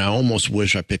 $5. And I almost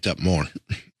wish I picked up more.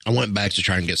 I went back to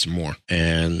try and get some more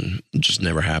and it just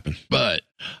never happened. But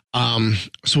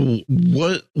so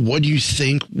what do you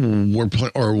think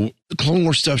or Clone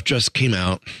Wars stuff just came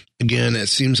out? Again, it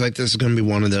seems like this is going to be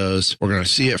one of those. We're going to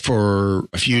see it for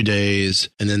a few days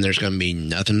and then there's going to be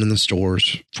nothing in the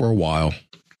stores for a while.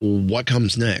 What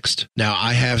comes next? Now,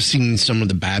 I have seen some of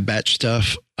the Bad Batch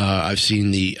stuff. I've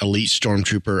seen the Elite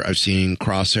Stormtrooper. I've seen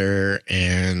Crosshair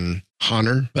and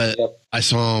Hunter, but I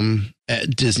saw them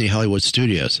at Disney Hollywood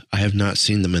Studios. I have not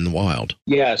seen them in the wild.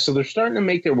 Yeah, so they're starting to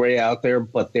make their way out there,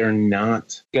 but they're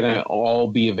not going to all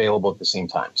be available at the same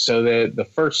time. So the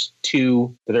first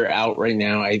two that are out right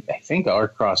now, I think are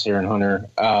Crosshair and Hunter.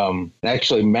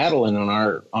 Actually, Madeline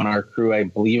on our crew, I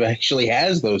believe, actually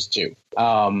has those two.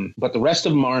 But the rest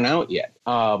of them aren't out yet.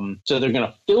 So they're going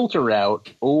to filter out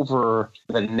over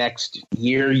the next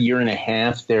year and a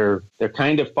half. They're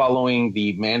kind of following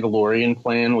the Mandalorian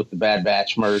plan with the Bad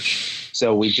Batch merch.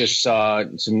 So we just saw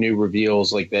some new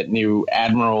reveals, like that new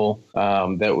Admiral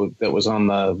that was on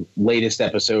the latest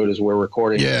episode as we're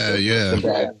recording.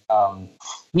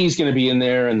 He's going to be in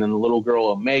there, and then the little girl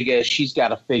Omega, she's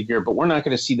got a figure, but we're not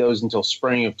going to see those until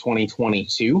spring of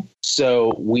 2022.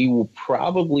 So we will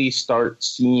probably start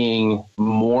seeing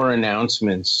more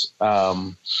announcements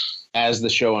as the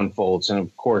show unfolds. And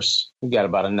of course, we've got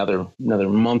about another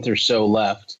month or so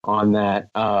left on that,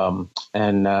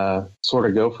 and sort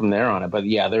of go from there on it. But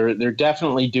yeah, they're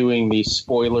definitely doing the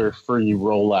spoiler-free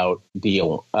rollout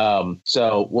deal.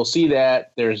 So we'll see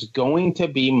that. There's going to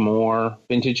be more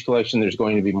vintage collection. There's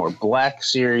going to be more Black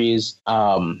Series.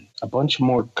 a bunch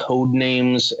more code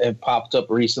names have popped up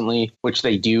recently, which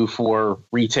they do for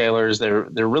retailers. They're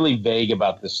really vague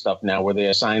about this stuff now, where they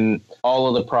assign all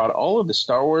of the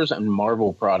Star Wars and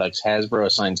Marvel products. Hasbro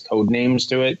assigns code names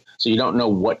to it, so you don't know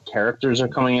what characters are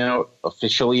coming out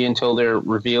officially until they're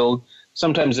revealed.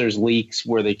 Sometimes there's leaks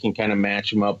where they can kind of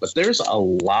match them up, but there's a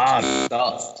lot of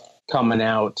stuff coming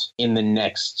out in the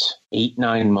next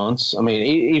 8-9 months. I mean,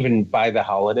 even by the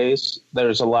holidays,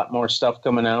 there's a lot more stuff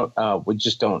coming out. We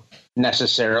just don't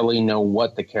necessarily know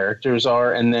what the characters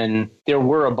are. And then there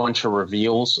were a bunch of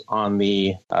reveals on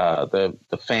the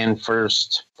Fan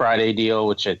First Friday deal,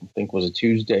 which I think was a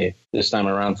Tuesday this time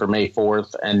around for May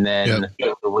 4th. And then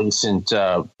the recent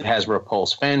Hasbro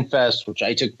Pulse Fan Fest, which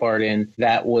I took part in.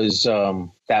 That was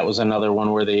another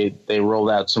one where they rolled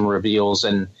out some reveals,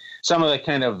 and some of the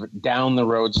kind of down the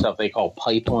road stuff they call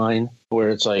pipeline,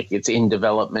 where it's like it's in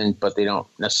development, but they don't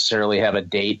necessarily have a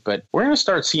date. But we're going to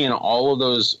start seeing all of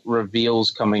those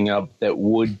reveals coming up that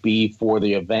would be for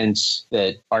the events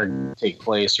that are going to take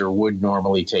place or would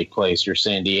normally take place, your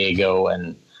San Diego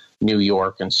and New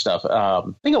York and stuff. I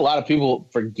think a lot of people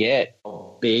forget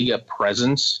how big a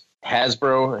presence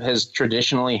Hasbro has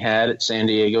traditionally had at San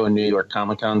Diego and New York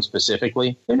Comic-Con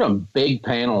specifically. They've done big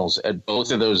panels at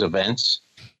both of those events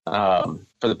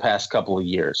for the past couple of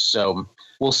years. So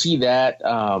we'll see that.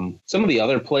 Some of the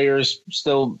other players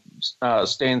still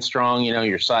staying strong,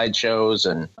 your sideshows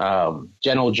and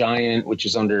Gentle Giant, which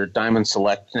is under Diamond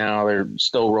Select now. They're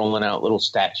still rolling out little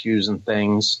statues and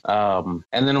things. And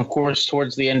then, of course,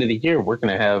 towards the end of the year, we're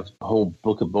going to have a whole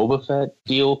Book of Boba Fett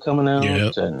deal coming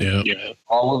out.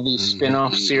 All of these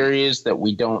spin-off series that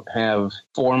we don't have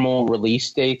formal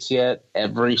release dates yet.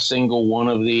 Every single one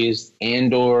of these,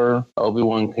 Andor,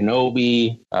 Obi-Wan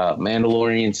Kenobi,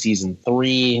 Mandalorian Season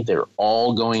 3, they're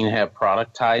all going to have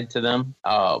product tied to them.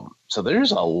 So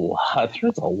there's a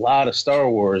lot of Star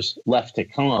Wars left to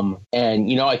come.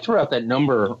 And, I threw out that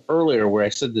number earlier where I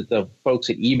said that the folks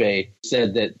at eBay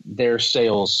said that their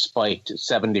sales spiked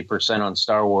 70% on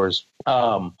Star Wars.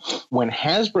 When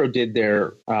Hasbro did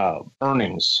their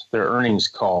earnings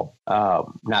call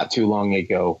not too long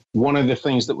ago, one of the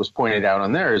things that was pointed out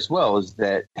on there as well is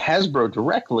that Hasbro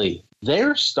directly,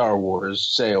 their Star Wars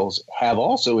sales have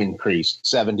also increased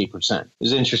 70%.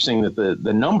 It's interesting that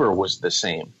the number was the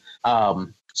same.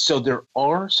 So there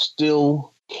are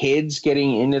still kids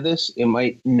getting into this. It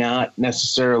might not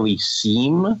necessarily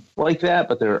seem like that,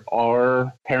 but there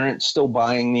are parents still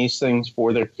buying these things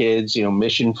for their kids.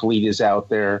 Mission Fleet is out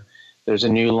there. There's a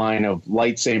new line of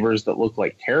lightsabers that look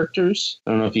like characters.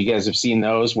 I don't know if you guys have seen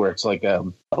those, where it's like a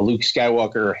Luke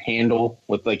Skywalker handle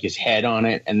with like his head on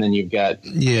it, and then you've got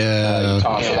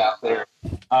toss it out there.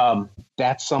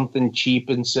 That's something cheap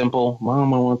and simple.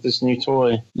 Mom, I want this new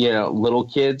toy. Little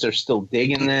kids are still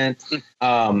digging that.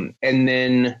 And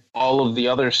then all of the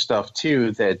other stuff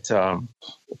too that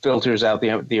filters out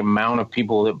the amount of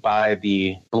people that buy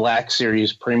the Black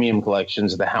Series premium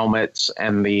collections, the helmets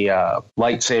and the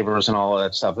lightsabers and all of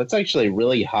that stuff. That's actually a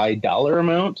really high dollar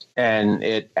amount, and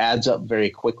it adds up very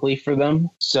quickly for them.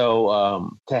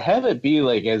 So to have it be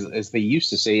like, as they used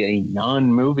to say, a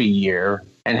non-movie year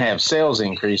and have sales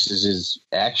increases is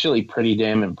actually pretty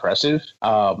damn impressive.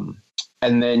 And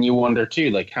then you wonder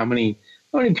too, like how many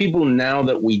people now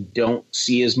that we don't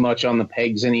see as much on the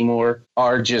pegs anymore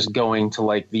are just going to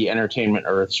like the Entertainment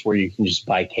Earths where you can just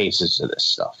buy cases of this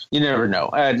stuff. You never know.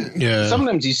 And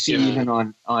sometimes you see even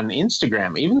on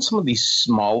Instagram, even some of these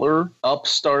smaller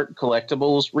upstart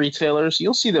collectibles retailers,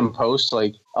 you'll see them post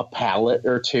like a pallet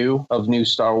or two of new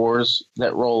Star Wars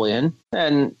that roll in.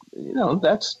 And,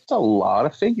 that's a lot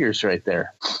of figures right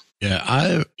there. Yeah,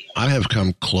 I have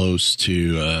come close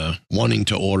to wanting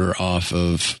to order off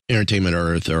of Entertainment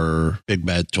Earth or Big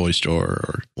Bad Toy Store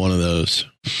or one of those,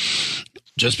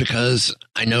 just because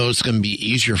I know it's going to be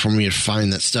easier for me to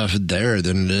find that stuff there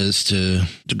than it is to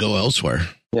go elsewhere.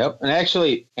 Yep. And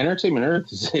actually, Entertainment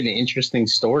Earth is an interesting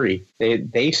story.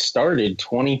 They started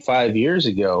 25 years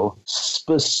ago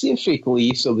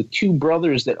specifically so the two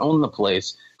brothers that own the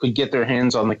place could get their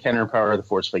hands on the Kenner Power of the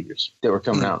Force figures that were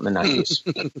coming out in the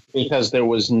 90s because there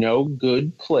was no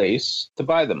good place to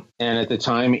buy them. And at the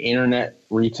time, internet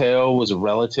retail was a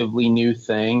relatively new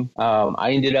thing.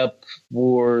 I ended up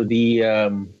for I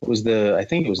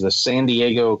think it was the San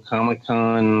Diego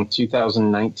Comic-Con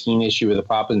 2019 issue of the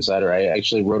Pop Insider. I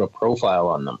actually wrote a profile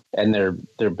on them and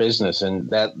their business, and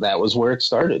that was where it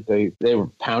started. They were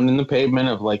pounding the pavement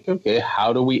of like, okay,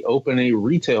 how do we open a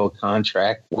retail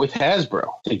contract with Hasbro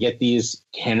to get these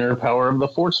Kenner Power of the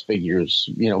Force figures,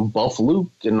 Buff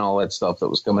Luke and all that stuff that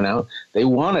was coming out. They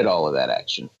wanted all of that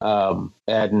action.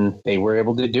 And they were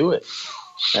able to do it.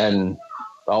 And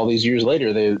all these years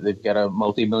later, they've got a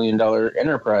multi-million-dollar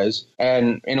enterprise.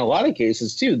 And in a lot of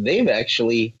cases, too, they've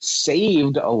actually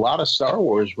saved a lot of Star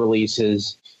Wars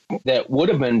releases that would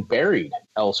have been buried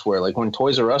elsewhere. Like when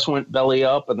Toys R Us went belly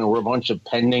up and there were a bunch of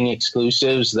pending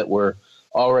exclusives that were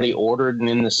already ordered and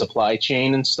in the supply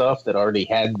chain and stuff that already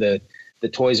had the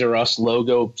Toys R Us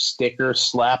logo sticker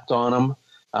slapped on them.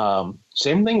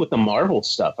 Same thing with the Marvel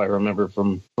stuff. I remember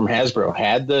from Hasbro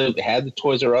had the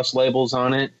Toys R Us labels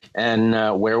on it,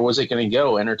 and where was it going to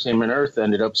go? Entertainment Earth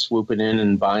ended up swooping in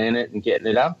and buying it and getting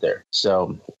it out there.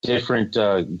 So different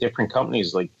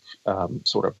companies like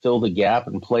sort of fill the gap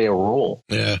and play a role.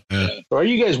 Yeah. So are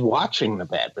you guys watching The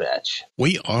Bad Batch?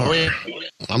 We are.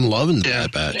 I'm loving The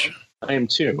Bad Batch. I am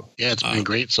too. Yeah, it's been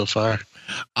great so far.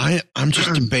 I'm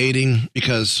just debating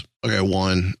because, okay,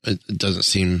 one, it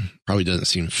probably doesn't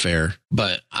seem fair,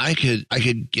 but I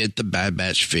could get the Bad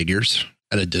Batch figures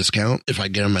at a discount if I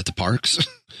get them at the parks.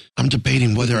 I'm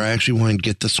debating whether I actually want to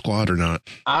get the squad or not.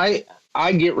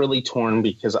 I get really torn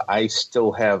because I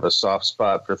still have a soft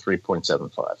spot for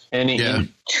 3.75.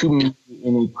 And to me,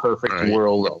 in a perfect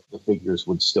world, the figures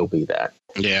would still be that.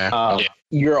 Yeah.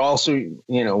 You're also,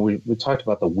 we talked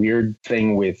about the weird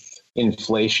thing with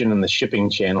inflation and the shipping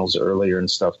channels earlier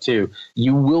and stuff too.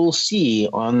 You will see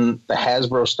on the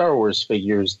Hasbro Star Wars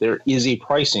figures, there is a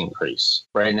price increase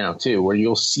right now too, where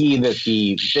you'll see that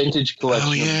the vintage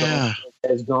collection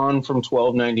has gone from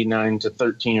 $12.99 to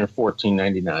 $13 or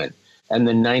 $14.99. And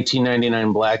the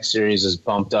 1999 Black Series is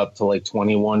bumped up to like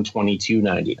 $21,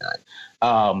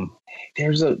 $22.99.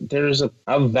 There's a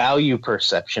value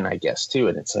perception, I guess, too.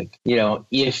 And it's like,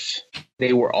 if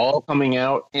they were all coming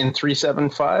out in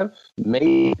 375,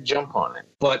 maybe jump on it.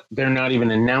 But they're not even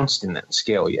announced in that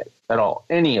scale yet at all,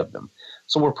 any of them.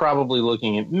 So we're probably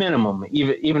looking at minimum,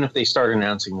 even if they start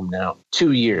announcing them now,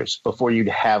 2 years before you'd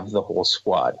have the whole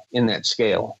squad in that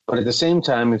scale. But at the same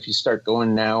time, if you start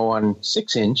going now on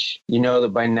 6-inch, you know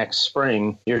that by next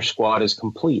spring, your squad is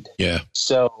complete. Yeah.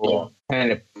 So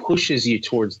kind of pushes you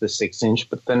towards the 6-inch,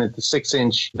 but then at the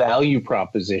 6-inch value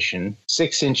proposition,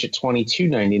 6-inch at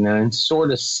 $22.99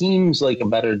 sort of seems like a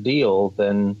better deal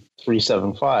than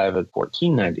 375 at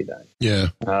 $14.99. Yeah.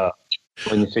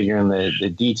 When you figure in the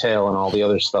detail and all the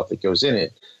other stuff that goes in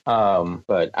it.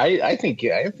 But I think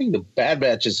the Bad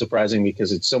Batch is surprising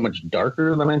because it's so much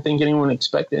darker than I think anyone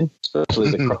expected, especially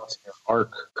the Crosshair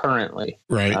arc currently.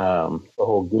 Right. The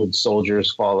whole good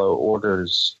soldiers follow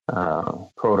orders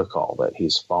protocol that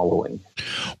he's following.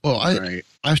 Well,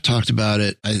 I've talked about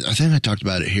it. I think I talked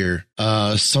about it here.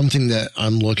 Something that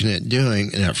I'm looking at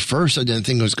doing, and at first I didn't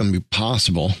think it was going to be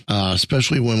possible,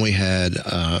 especially when we had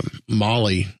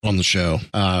Molly on the show,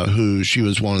 who she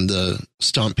was one of the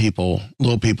stunt people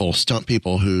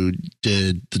who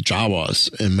did the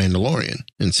Jawas in Mandalorian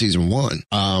in season 1.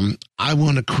 I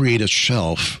want to create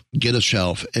get a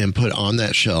shelf and put on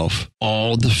that shelf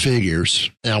all the figures.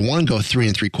 And I want to go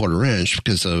 3 3/4 inch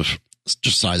because of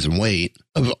just size and weight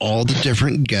of all the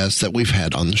different guests that we've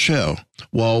had on the show.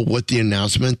 Well, with the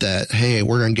announcement that, hey,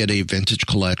 we're going to get a vintage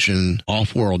collection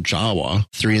off-world Jawa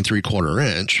 3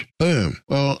 3/4 inch, boom.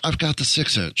 Well, I've got the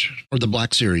 6-inch or the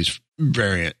Black Series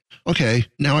variant. Okay,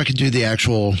 now I can do the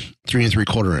actual 3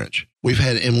 3/4 inch. We've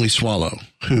had Emily Swallow,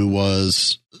 who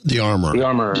was the armor. The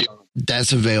armor.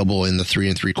 That's available in the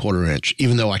 3 3/4 inch,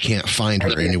 even though I can't find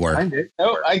her anywhere.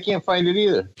 No, I can't find it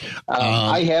either.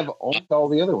 I have all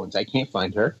the other ones. I can't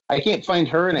find her. And I can't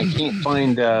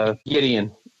find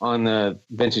Gideon on the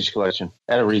vintage collection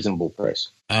at a reasonable price.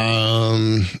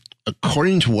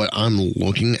 According to what I'm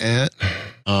looking at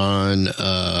on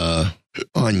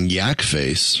Yak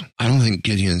Face, I don't think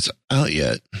Gideon's out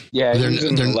yet. Yeah, he's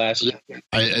in the last.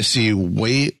 I see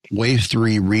Wave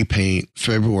 3 repaint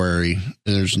February.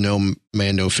 There's no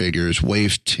Mando figures.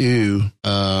 Wave 2, you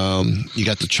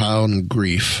got the Child and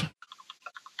Grief.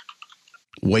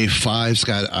 Wave 5's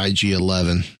got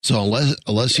IG-11. So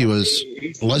unless he was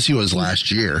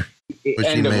last year.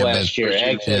 End of last year,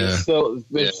 actually.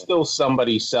 There's still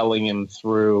somebody selling him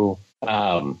through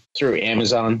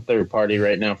Amazon third party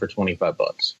right now for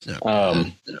 $25.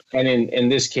 And in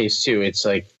this case too, it's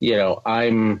like,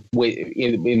 I'm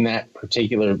in that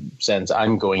particular sense,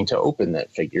 I'm going to open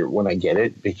that figure when I get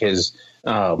it because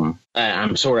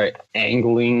I'm sort of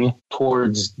angling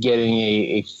towards getting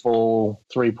a full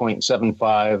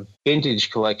 3.75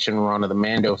 vintage collection run of the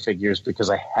Mando figures because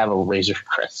I have a Razor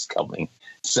Crest coming.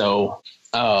 So,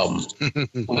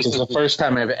 which is the first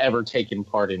time I've ever taken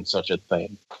part in such a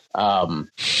thing.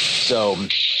 So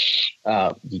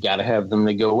you got to have them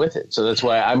to go with it. So that's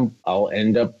why I'll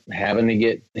end up having to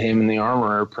get him in the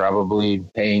Armorer, probably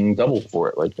paying double for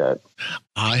it like that.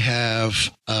 I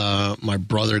have my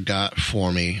brother got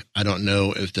for me. I don't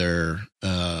know if they're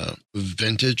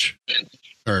vintage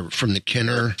or from the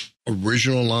Kenner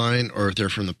original line or if they're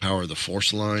from the Power of the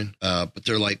Force line. But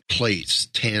they're like plates,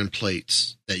 tan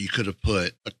plates that you could have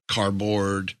put a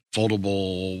cardboard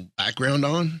foldable background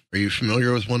on. Are you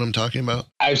familiar with what I'm talking about?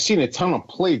 I've seen a ton of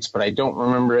plates, but I don't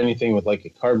remember anything with like a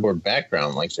cardboard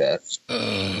background like that.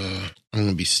 I'm going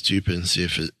to be stupid and see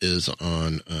if it is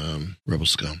on Rebel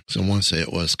Scum. So I want to say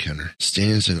it was Kenner.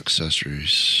 Stands and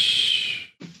accessories.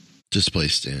 Display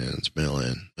stands, mail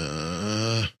in.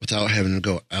 Without having to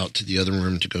go out to the other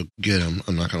room to go get them,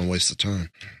 I'm not going to waste the time.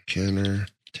 Kenner,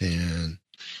 tan.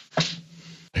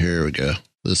 Here we go.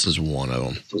 This is one of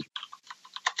them.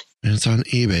 And it's on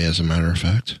eBay, as a matter of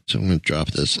fact. So I'm going to drop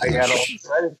this. I got all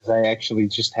excited because I actually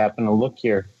just happened to look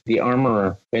here. The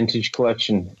Armorer Vintage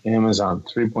Collection, Amazon,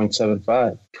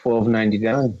 3.75,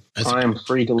 $12.99. Prime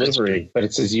free delivery. But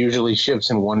it says usually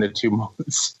ships in 1 to 2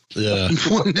 months. Yeah.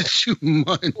 1 to 2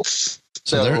 months.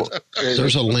 So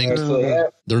there's a link.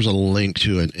 There's a link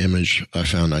to an image I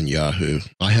found on Yahoo.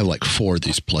 I have like 4 of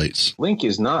these plates. Link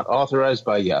is not authorized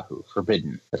by Yahoo.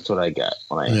 Forbidden. That's what I got.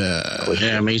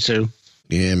 Yeah, me too.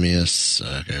 Give me a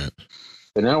second.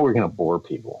 But now we're going to bore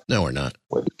people. No, we're not.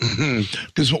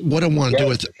 Because what I want to do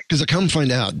with it, because I come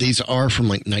find out these are from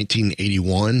like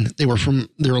 1981. They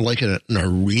were like an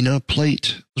arena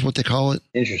plate, is what they call it.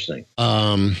 Interesting.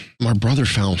 My brother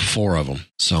found 4 of them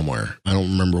somewhere. I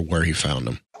don't remember where he found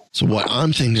them. So what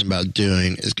I'm thinking about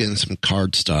doing is getting some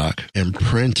cardstock and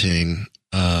printing.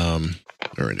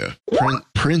 There we go.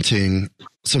 Printing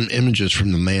some images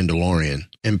from the Mandalorian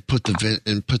and put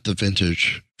the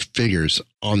vintage figures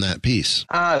on that piece.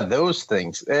 Those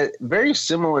things. Very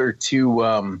similar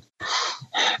to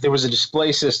there was a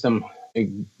display system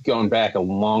going back a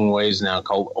long ways now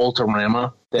called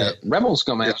Ultrarama that Rebel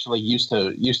Scum actually used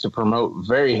to promote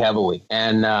very heavily.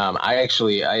 And I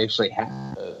actually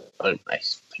have I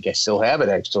think I still have it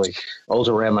actually.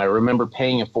 Ultrarama. I remember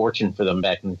paying a fortune for them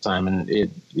back in the time, and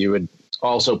you would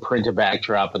also print a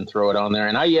backdrop and throw it on there.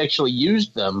 And I actually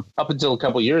used them up until a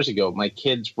couple years ago. My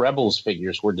kids' Rebels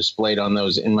figures were displayed on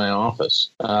those in my office.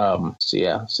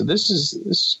 So this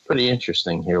is pretty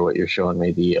interesting here, what you're showing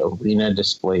me, the Arena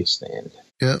display stand.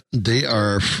 Yeah, they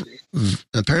are,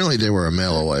 apparently they were a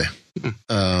mail away.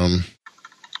 And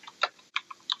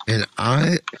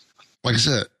like I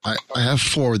said, I have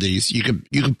 4 of these. You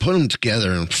could put them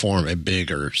together and form a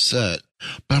bigger set.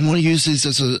 But I want to use these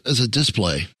as a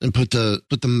display and put the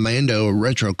Mando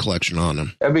retro collection on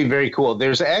them. That'd be very cool.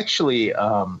 There's actually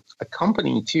a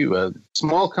company too, a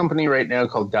small company right now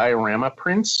called Diorama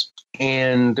Prints,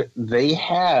 and they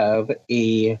have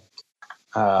a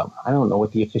I don't know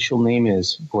what the official name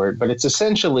is for it, but it's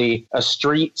essentially a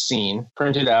street scene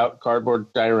printed out,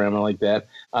 cardboard diorama like that,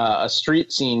 a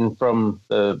street scene from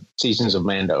the seasons of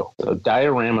Mando. So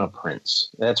Diorama Prints,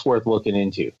 that's worth looking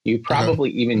into. You probably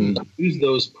even use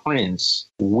those prints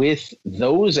with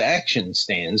those action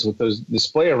stands, with those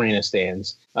display arena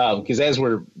stands, because as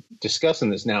we're discussing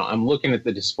this now, I'm looking at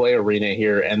the display arena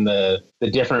here and the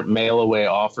different mail away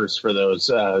offers for those.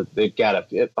 They've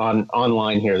got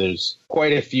online here. There's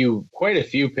quite a few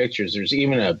pictures. There's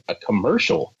even a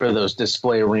commercial for those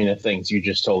display arena things you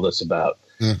just told us about,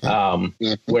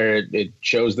 where it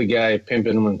shows the guy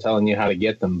pimping them and telling you how to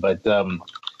get them. But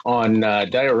on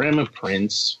Diorama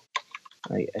Prints,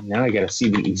 now I got to see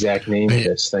the exact name of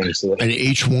this thing. So and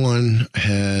each one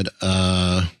had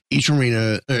each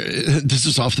arena. This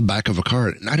is off the back of a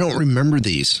card, and I don't remember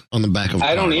these on the back of a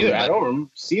card. I don't either. I don't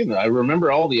see them. I remember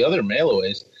all the other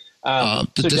mailaways. So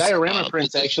Diorama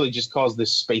Prints actually just calls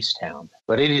this Space Town,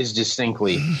 but it is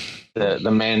distinctly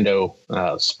the Mando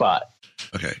spot.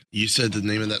 Okay. You said the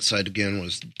name of that site again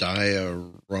was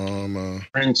Diorama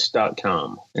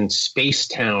Prints.com, and Space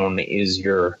Town is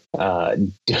your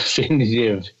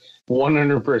definitive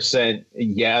 100%.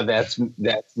 Yeah, that's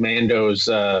Mando's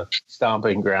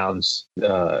stomping grounds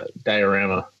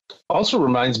diorama. Also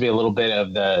reminds me a little bit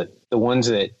of the ones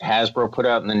that Hasbro put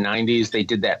out in the 90s. They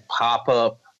did that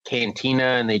pop-up Cantina,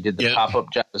 and they did the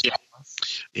pop-up Jabba's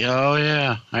Palace. Oh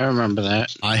yeah, I remember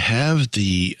that. I have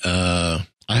the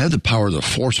Power of the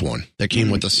Force one that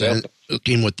came with the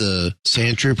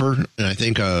Sand Trooper, and I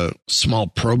think a small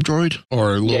probe droid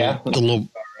or yeah.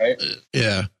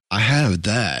 I have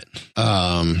that.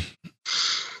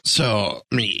 So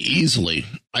I mean, easily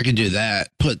I could do that.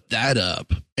 Put that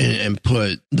up and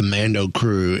put the Mando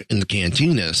crew in the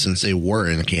cantina, since they were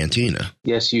in the cantina.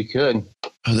 Yes, you could.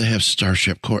 Oh, they have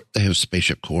they have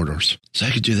spaceship corridors. So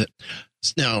I could do that.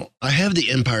 Now, I have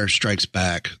the Empire Strikes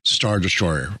Back Star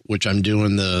Destroyer, which I'm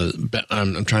doing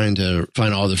I'm trying to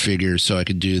find all the figures so I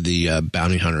could do the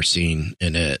bounty hunter scene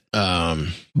in it.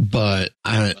 But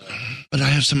I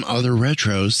have some other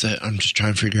retros that I'm just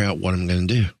trying to figure out what I'm going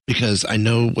to do, because I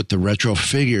know with the retro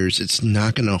figures, it's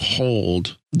not going to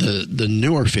hold the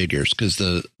newer figures, because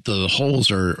the holes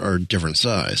are different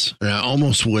size. And I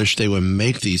almost wish they would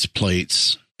make these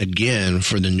plates again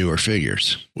for the newer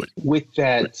figures. With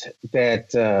that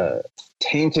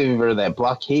Tantive or that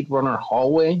Blockade Runner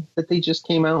hallway that they just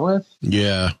came out with.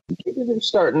 Yeah. Maybe they're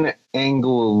starting to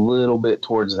angle a little bit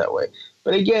towards that way.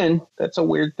 But again, that's a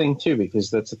weird thing too,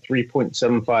 because that's a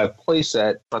 3.75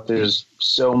 playset, but there's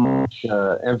so much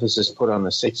emphasis put on the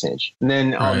 6-inch. And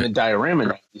then on the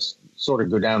diorama, you sort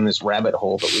of go down this rabbit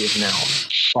hole that we have now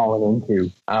fallen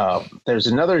into. There's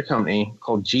another company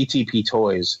called GTP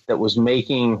Toys that was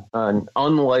making an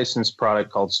unlicensed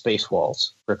product called Space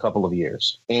Walls for a couple of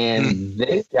years. And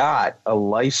they got a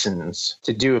license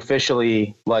to do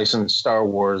officially licensed Star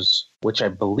Wars, which I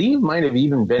believe might have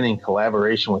even been in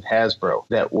collaboration with Hasbro,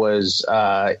 that was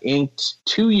inked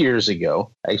 2 years ago.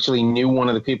 I actually knew one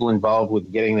of the people involved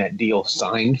with getting that deal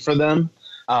signed for them.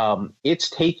 It's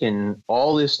taken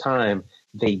all this time.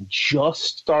 They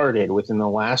just started within the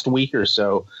last week or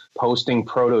so posting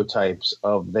prototypes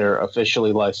of their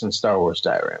officially licensed Star Wars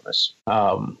dioramas.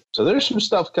 So there's some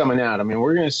stuff coming out. I mean,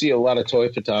 we're going to see a lot of toy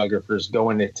photographers go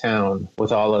into town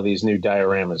with all of these new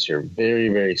dioramas here very,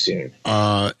 very soon.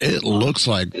 It looks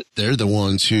like they're the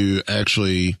ones who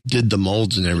actually did the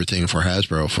molds and everything for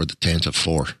Hasbro for the Tantive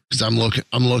 4. Because I'm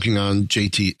looking on the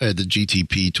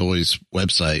GTP Toys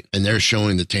website, and they're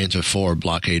showing the Tantive 4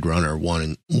 Blockade Runner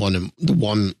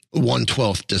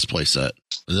 1/12 display set.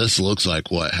 This looks like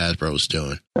what Hasbro's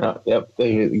doing. Yep.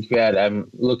 I'm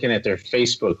looking at their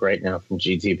Facebook right now from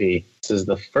GTP. It says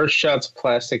the first shot's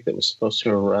plastic that was supposed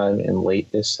to arrive in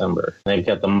late December. They've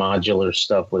got the modular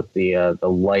stuff with the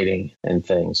lighting and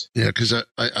things. Yeah, because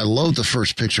I love the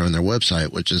first picture on their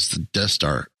website, which is the Death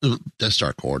Star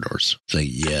corridors. Say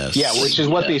yes. Yeah, which is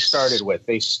what they started with.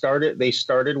 They started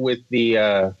with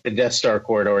the Death Star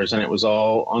corridors, and it was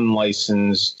all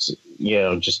unlicensed,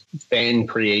 just fan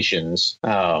creations.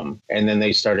 And then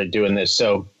they started doing this.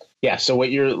 So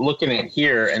what you're looking at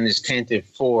here in this Tantive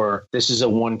 4, this is a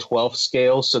 1/12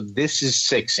 scale. So this is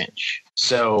 6-inch.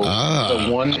 So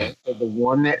the one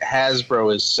that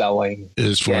Hasbro is selling,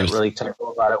 can't really talk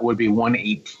about it, would be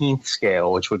 1/18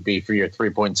 scale, which would be for your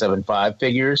 3.75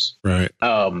 figures. Right.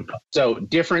 So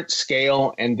different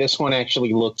scale, and this one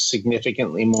actually looks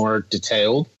significantly more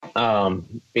detailed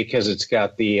because it's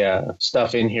got the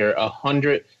stuff in here.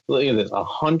 100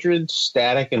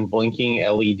 static and blinking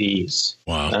LEDs.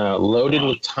 Wow. Loaded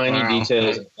with tiny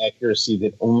details and accuracy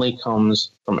that only comes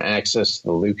from access to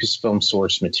the Lucasfilm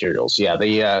source materials. Yeah,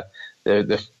 the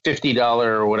 $50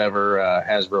 or whatever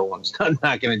Hasbro one's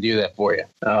not going to do that for you.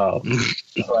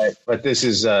 But this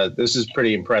is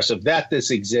pretty impressive that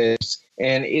this exists,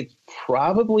 and it's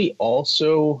probably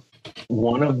also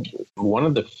one of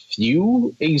the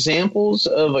few examples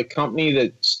of a company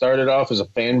that started off as a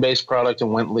fan-based product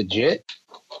and went legit.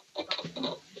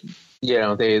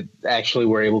 They actually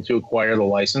were able to acquire the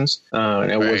license,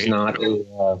 and it was not.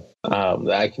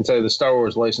 I can tell you, the Star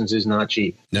Wars license is not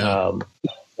cheap. No.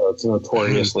 So it's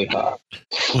notoriously hot.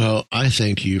 Well, I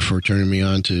thank you for turning me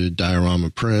on to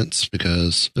diorama prints,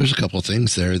 because there's a couple of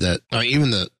things there that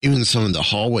even some of the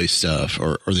hallway stuff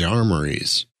or the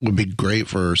armories would be great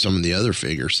for some of the other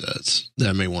figure sets that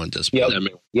I may want to display. Yep.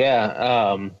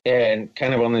 Yeah, and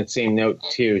kind of on that same note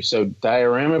too. So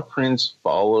diorama prints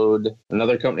followed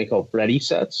another company called Ready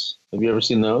Sets. Have you ever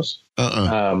seen those?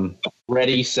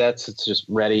 Ready Sets. It's just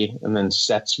Ready and then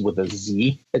Sets with a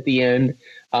Z at the end.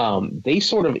 They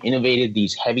sort of innovated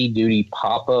these heavy-duty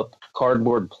pop-up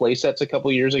cardboard play sets a couple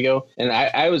years ago, and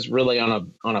I was really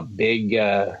on a big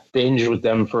binge with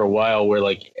them for a while, where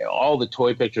like all the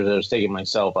toy pictures I was taking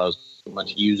myself, I was pretty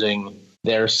much using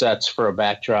their sets for a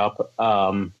backdrop,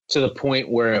 to the point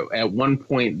where at one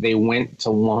point they went to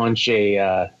launch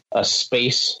a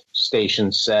space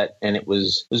station set, and it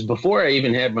was before I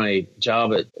even had my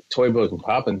job at Toy Book and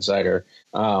Pop Insider.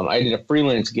 I did a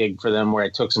freelance gig for them where I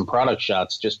took some product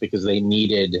shots just because they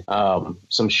needed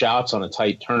some shots on a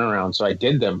tight turnaround. So I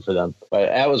did them for them. But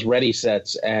that was Ready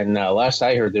Sets. And last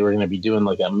I heard, they were going to be doing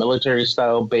like a military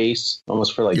style base,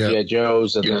 almost for like G.I.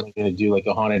 Joe's, and then they're going to do like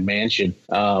a haunted mansion.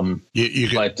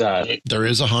 There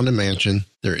is a haunted mansion.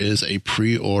 There is a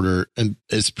pre-order, and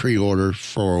it's pre-order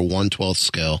for 1/12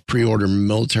 scale. Pre-order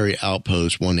military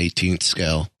outpost 1/18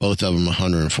 scale. Both of them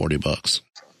 $140.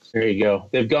 There you go.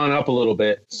 They've gone up a little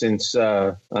bit since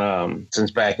back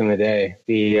in the day.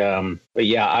 But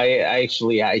yeah,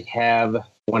 I have.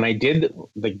 When I did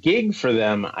the gig for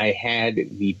them, I had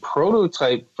the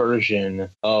prototype version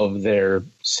of their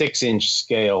 6-inch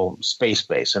scale Space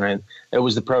Base, and it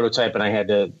was the prototype, and I had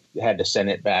to send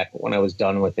it back when I was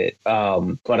done with it.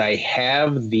 But I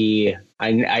have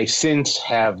I since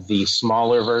have the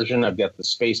smaller version. I've got the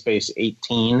Space Base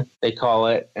 18, they call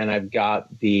it, and I've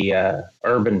got the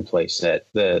Urban playset,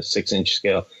 the 6-inch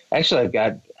scale. Actually,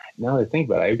 now that I think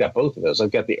about it, I've got both of those.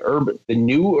 I've got the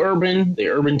new Urban, the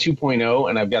Urban 2.0,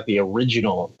 and I've got the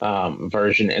original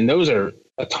version. And those are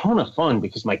a ton of fun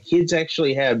because my kids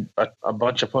actually had a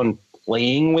bunch of fun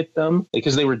playing with them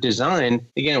because they were designed.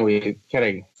 Again, we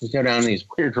kind of go down these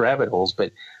weird rabbit holes,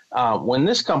 but when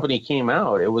this company came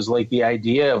out, it was like the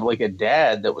idea of like a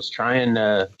dad that was trying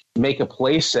to make a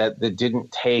play set that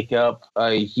didn't take up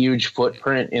a huge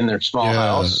footprint in their small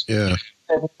house. Yeah.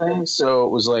 Thing. So it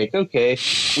was like, okay,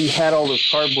 we had all those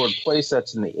cardboard play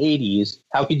sets in the 80s.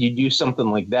 How could you do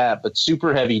something like that, but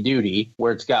super heavy duty,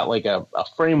 where it's got like a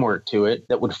framework to it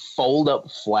that would fold up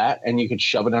flat and you could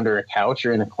shove it under a couch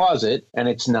or in a closet and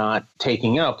it's not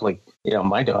taking up like, you know,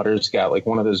 my daughter's got like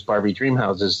one of those Barbie dream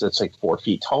houses that's like 4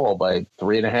 feet tall by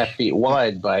 3.5 feet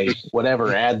wide by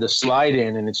whatever. Add the slide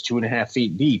in and it's 2.5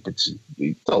 feet deep. It's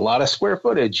a lot of square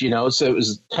footage, you know. So it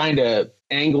was kind of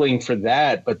angling for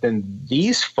that. But then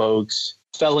these folks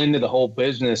fell into the whole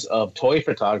business of toy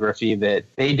photography that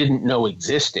they didn't know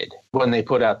existed when they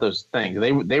put out those things.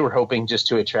 They were hoping just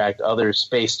to attract other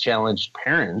space challenged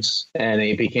parents, and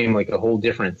it became like a whole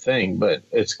different thing. But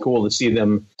it's cool to see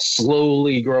them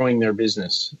slowly growing their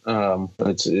business.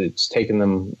 It's taken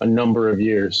them a number of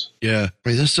years. Yeah. I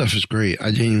mean, this stuff is great.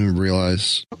 I didn't even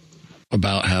realize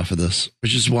about half of this,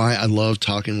 which is why I love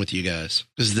talking with you guys,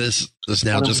 because this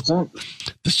now 100%.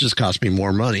 This just cost me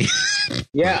more money.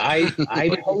 Yeah, I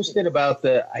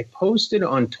posted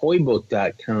on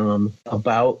toybook.com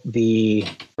about the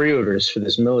pre-orders for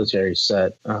this military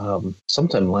set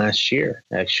sometime last year,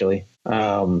 actually.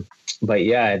 But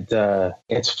yeah,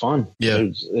 it's fun. Yeah,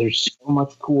 there's so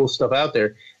much cool stuff out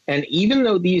there. And even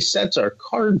though these sets are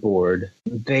cardboard,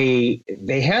 they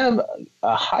have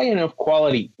a high enough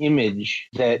quality image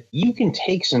that you can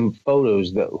take some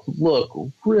photos that look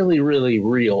really, really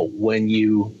real when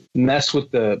you mess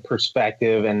with the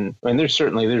perspective. And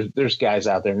there's guys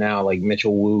out there now like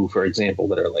Mitchell Wu, for example,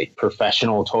 that are like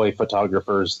professional toy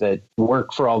photographers that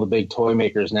work for all the big toy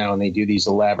makers now, and they do these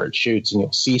elaborate shoots, and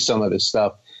you'll see some of this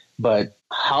stuff. But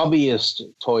hobbyist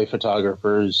toy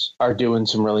photographers are doing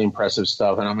some really impressive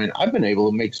stuff. And I mean, I've been able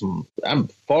to make I'm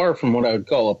far from what I would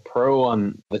call a pro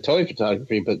on the toy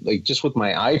photography, but like just with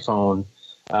my iPhone,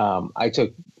 I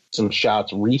took some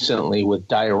shots recently with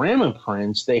diorama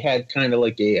prints. They had kind of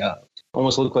like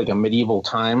almost looked like a medieval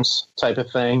times type of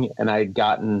thing. And I'd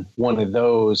gotten one of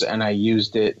those and I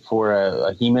used it for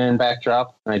a He-Man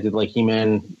backdrop. And I did like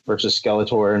He-Man versus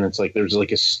Skeletor. And it's like, there's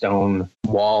like a stone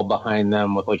wall behind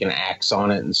them with like an axe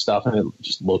on it and stuff. And it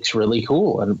just looks really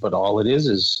cool. But all it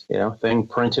is, you know, thing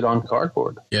printed on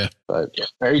cardboard. Yeah. But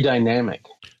very dynamic.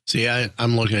 See,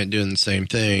 I'm looking at doing the same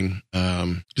thing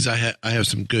because I have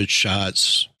some good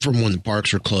shots from when the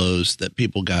parks were closed that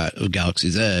people got of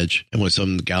Galaxy's Edge. And with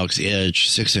some of the Galaxy Edge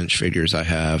 6-inch figures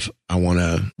I want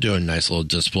to do a nice little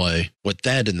display with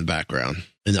that in the background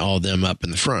and all of them up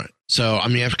in the front. So, I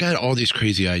mean, I've got all these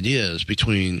crazy ideas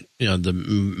between, you know, the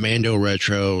Mando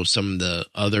retro, some of the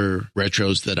other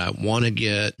retros that I want to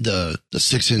get, the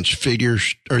 6-inch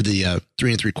figures or the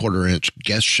 3 3/4-inch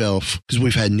guest shelf, because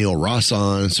we've had Neil Ross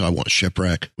on, so I want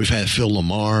Shipwreck. We've had Phil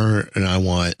Lamar, and I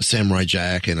want Samurai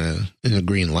Jack and a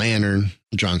Green Lantern,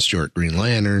 John Stewart Green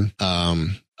Lantern.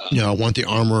 You know, I want the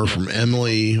armor from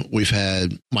Emily. We've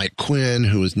had Mike Quinn,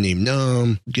 who was Neem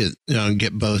Num. Get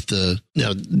both the, you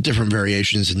know, different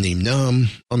variations of Neem Num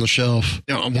on the shelf.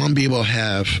 You know, I want to be able to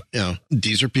have, you know,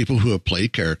 these are people who have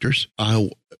played characters,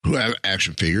 who have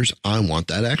action figures. I want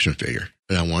that action figure.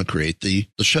 And I want to create the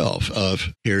shelf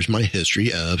of here's my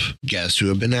history of guests who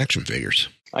have been action figures.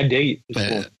 I dig it.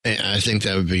 Cool. And I think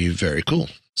that would be very cool.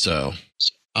 So,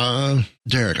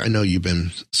 Derek, I know you've been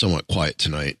somewhat quiet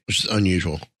tonight, which is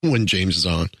unusual when James is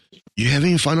on. You have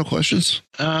any final questions?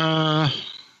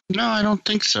 No, I don't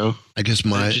think so. I guess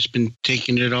I've just been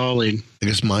taking it all in. I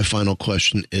guess my final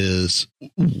question is,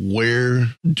 where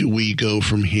do we go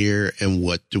from here, and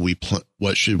what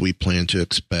should we plan to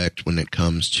expect when it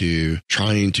comes to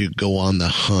trying to go on the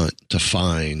hunt to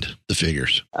find the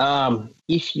figures?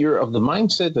 If you're of the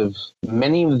mindset of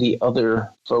many of the other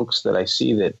folks that I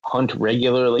see that hunt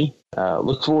regularly,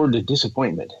 look forward to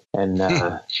disappointment and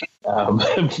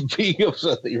being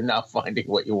upset that you're not finding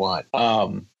what you want.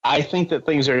 I think that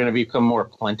things are going to become more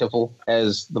plentiful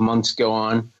as the months go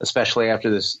on, especially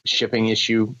after this shipping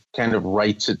issue kind of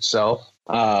rights itself.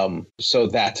 So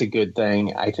that's a good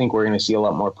thing. I think we're going to see a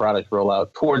lot more product roll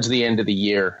out towards the end of the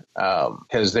year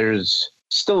because there's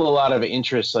still a lot of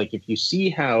interest. Like if you see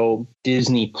how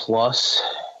Disney Plus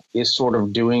is sort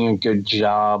of doing a good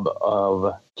job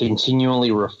of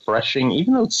continually refreshing,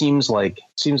 even though it seems like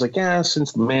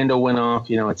since Mando went off,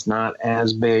 it's not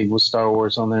as big with Star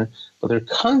Wars on there, but they're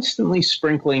constantly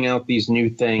sprinkling out these new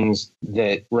things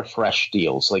that refresh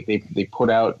deals. Like they put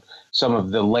out some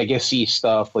of the legacy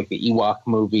stuff, like the Ewok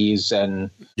movies and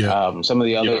some of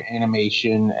the other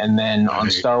animation. And then on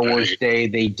Star Wars Day,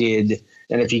 they did,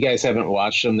 and if you guys haven't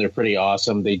watched them, they're pretty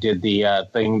awesome. They did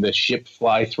the ship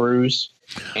fly-throughs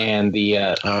and the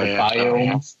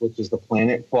biomes, which is the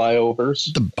planet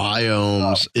flyovers. The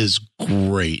biomes is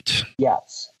great.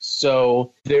 Yes.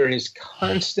 So there is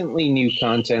constantly new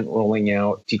content rolling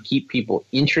out to keep people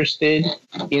interested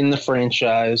in the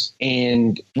franchise.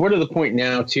 And we're to the point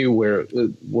now, too, where,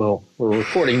 we're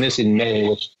recording this in May,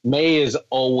 which May is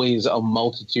always a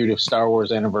multitude of Star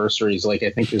Wars anniversaries. Like,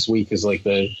 I think this week is like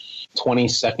the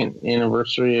 22nd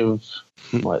anniversary of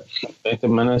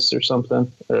Phantom Menace or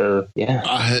something? Or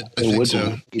I think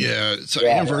so. Yeah, it's an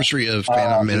anniversary of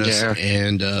Phantom Menace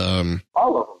and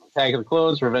all of them. Attack of the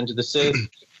Clones, Revenge of the Sith,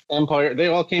 Empire. They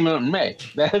all came out in May.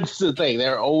 That's the thing.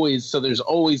 There's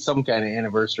always some kind of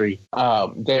anniversary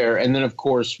there. And then of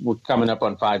course we're coming up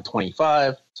on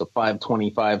 5/25. So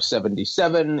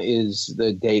 5/25/77 is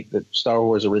the date that Star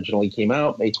Wars originally came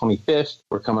out, May 25th.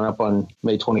 We're coming up on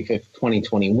May 25th,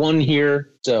 2021 here.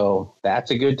 So that's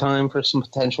a good time for some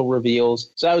potential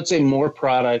reveals. So I would say more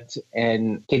product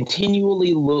and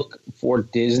continually look for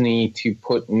Disney to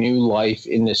put new life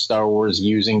into Star Wars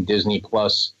using Disney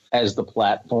Plus as the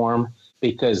platform,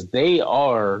 because they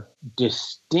are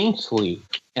distinctly,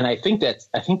 and I think that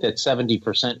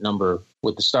 70% number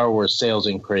with the Star Wars sales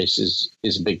increase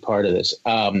is a big part of this.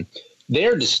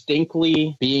 They're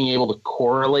distinctly being able to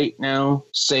correlate now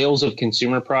sales of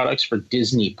consumer products for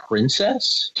Disney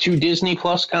Princess to Disney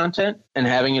Plus content and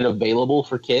having it available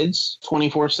for kids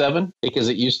 24/7, because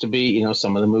it used to be,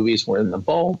 some of the movies were in the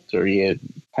vault or you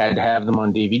had to have them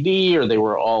on DVD, or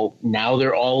now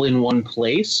they're all in one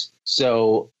place.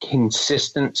 So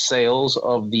consistent sales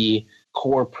of the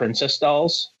core princess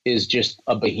dolls is just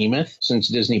a behemoth since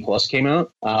Disney Plus came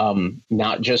out.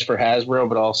 Not just for Hasbro,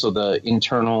 but also the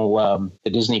internal, the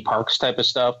Disney Parks type of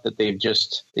stuff that they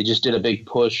just did a big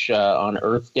push on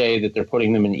Earth Day that they're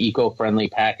putting them in eco-friendly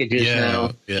packages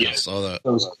now. Yeah, I saw that.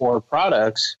 Those core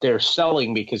products, they're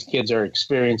selling because kids are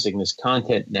experiencing this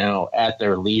content now at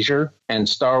their leisure. And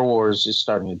Star Wars is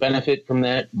starting to benefit from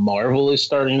that. Marvel is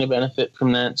starting to benefit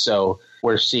from that. So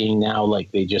we're seeing now,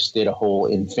 like they just did a whole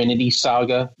Infinity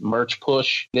Saga merch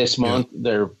push this month.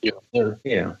 They're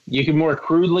you can more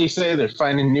crudely say they're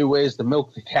finding new ways to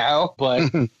milk the cow,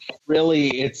 but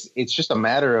really it's just a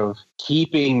matter of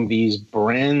keeping these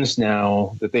brands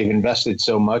now that they've invested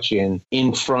so much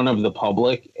in front of the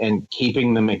public and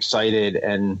keeping them excited.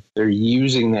 And they're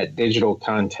using that digital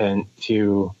content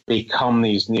to become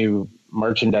these new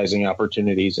merchandising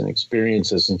opportunities and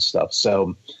experiences and stuff.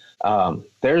 So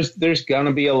there's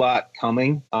gonna be a lot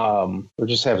coming. We're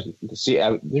just having to see.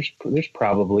 There's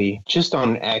probably, just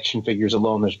on action figures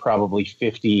alone, there's probably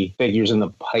 50 figures in the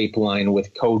pipeline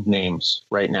with code names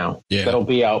right now that'll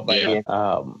be out by the end.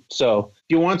 So if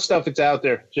you want stuff, it's out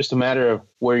there. Just a matter of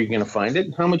where you're gonna find it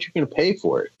and how much you're gonna pay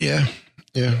for it. Yeah.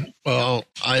 Well,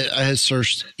 I had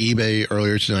searched eBay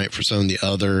earlier tonight for some of the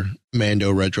other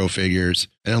Mando retro figures,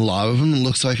 and a lot of them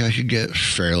looks like I could get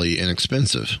fairly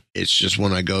inexpensive. It's just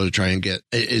when I go to try and get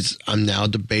I'm now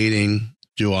debating,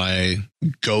 do I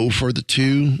go for the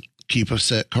two, keep a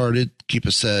set carded, keep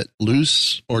a set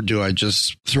loose, or do I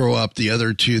just throw up the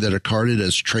other two that are carded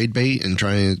as trade bait and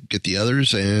try and get the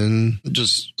others and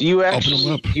just open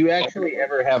them up? Do you actually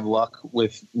ever have luck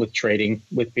with trading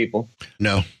with people?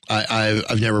 No,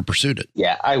 I've never pursued it.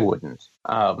 Yeah, I wouldn't.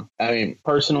 I mean,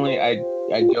 personally, I'd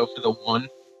go for the one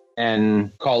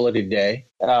and call it a day.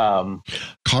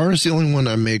 Cara is the only one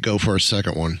I may go for a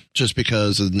second one, just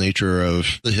because of the nature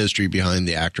of the history behind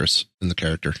the actress and the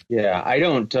character. Yeah, I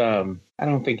don't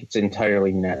think it's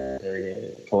entirely necessary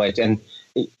to collect. And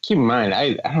keep in mind,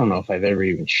 I don't know if I've ever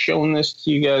even shown this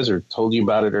to you guys or told you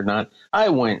about it or not. I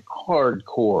went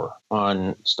hardcore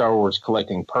on Star Wars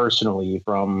collecting personally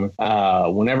from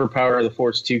whenever Power of the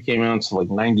Force 2 came out, so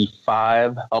like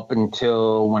 95 up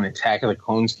until when Attack of the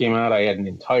Clones came out. I had an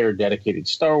entire dedicated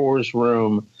Star Wars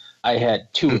room. I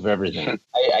had two of everything.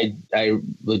 I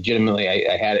legitimately,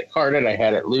 I had it carded. I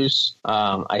had it loose.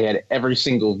 I had every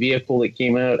single vehicle that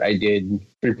came out. I did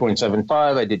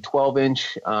 3.75. I did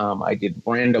 12-inch. I did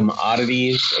random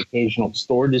oddities, occasional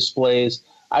store displays.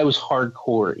 I was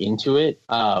hardcore into it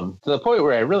to the point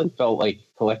where I really felt like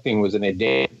collecting was an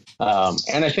addiction.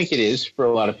 And I think it is for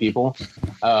a lot of people.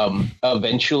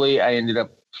 Eventually, I ended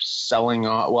up selling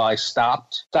off. Well, I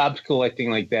stopped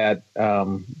collecting like that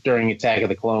during Attack of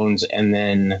the Clones, and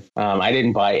then I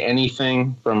didn't buy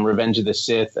anything from Revenge of the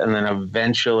Sith, and then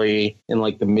eventually in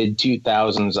like the mid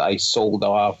 2000s, I sold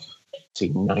off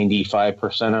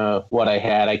 95% of what I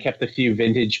had. I kept a few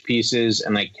vintage pieces,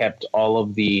 and I kept all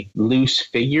of the loose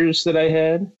figures that I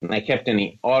had, and I kept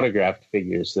any autographed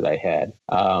figures that I had.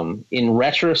 In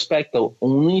retrospect, the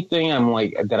only thing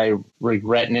that I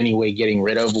regret in any way getting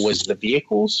rid of was the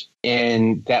vehicles,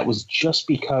 and that was just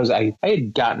because I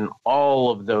had gotten all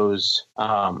of those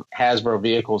Hasbro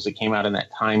vehicles that came out in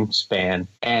that time span,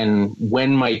 and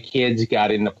when my kids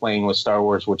got into playing with Star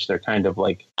Wars, which they're kind of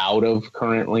like out of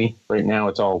currently, right now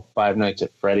it's all Five Nights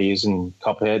at Freddy's and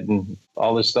Cuphead and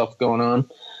all this stuff going on.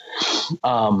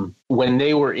 When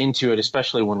they were into it,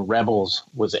 especially when Rebels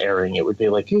was airing, it would be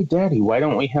like, "Hey, Daddy, why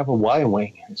don't we have a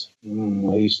Y-Wing?"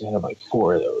 I used to have like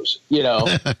 4 of those, or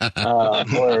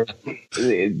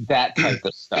that type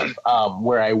of stuff,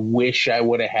 where I wish I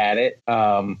would have had it.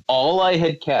 All I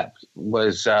had kept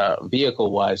was,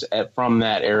 vehicle-wise, from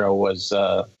that era was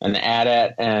an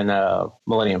AT-AT and a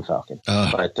Millennium Falcon.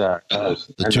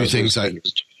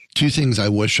 Two things I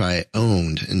wish I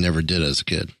owned and never did as a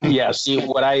kid. Yeah, see,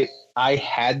 I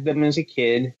had them as a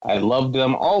kid. I loved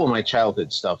them. All of my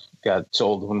childhood stuff got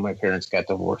sold when my parents got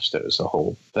divorced. It was a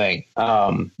whole thing.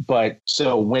 But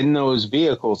so when those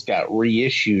vehicles got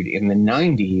reissued in the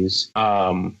 90s,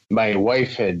 my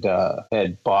wife had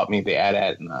bought me the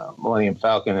AT-AT and the Millennium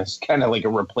Falcon as kind of like a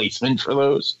replacement for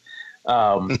those.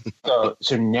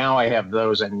 So now I have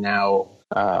those, and now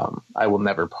I will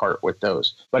never part with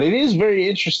those. But it is very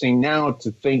interesting now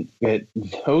to think that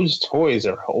those toys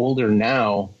are older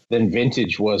now than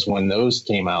vintage was when those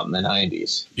came out in the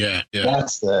 90s. Yeah.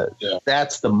 That's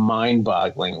the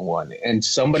mind-boggling one. And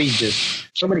somebody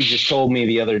just told me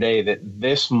the other day that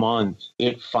this month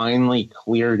it finally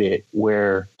cleared it,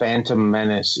 where Phantom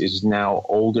Menace is now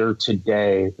older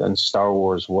today than Star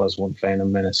Wars was when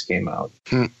Phantom Menace came out.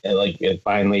 It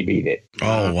finally beat it.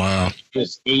 Oh, wow.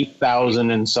 Just 8,000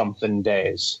 and something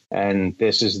days, and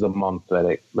this is the month that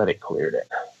it cleared it.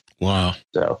 Wow.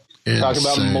 So talk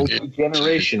about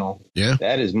multi-generational. Yeah.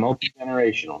 That is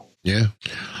multi-generational. Yeah.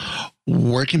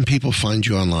 Where can people find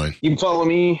you online? You can follow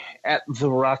me at The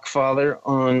Rockfather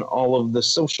on all of the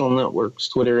social networks,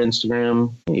 Twitter,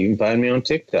 Instagram. You can find me on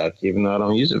TikTok, even though I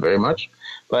don't use it very much.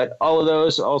 But all of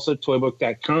those, also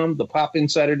toybook.com,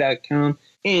 thepopinsider.com,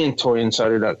 and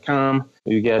toyinsider.com.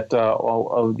 You get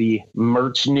all of the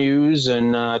merch news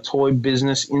and toy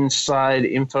business inside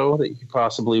info that you could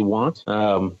possibly want.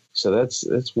 So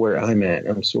that's where I'm at.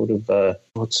 I'm sort of,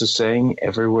 what's the saying?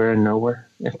 Everywhere and nowhere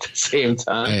at the same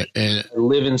time. I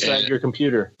live inside your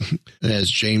computer. As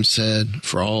James said,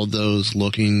 for all those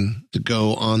looking to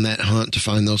go on that hunt to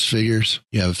find those figures,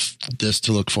 you have this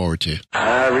to look forward to.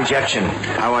 Rejection.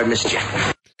 How I missed you.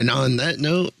 And on that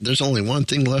note, there's only one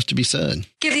thing left to be said.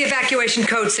 Give the evacuation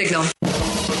code signal. All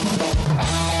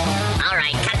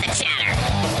right, cut the chatter.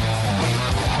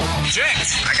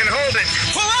 James, I can hold it.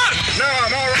 Pull out! No,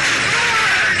 I'm all right.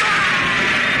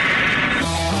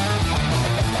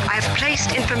 I have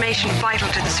placed information vital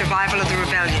to the survival of the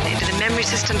rebellion into the memory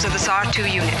systems of this R2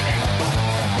 unit.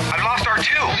 I've lost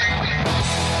R2.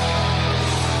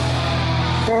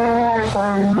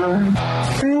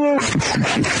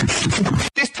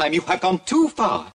 This time you have gone too far.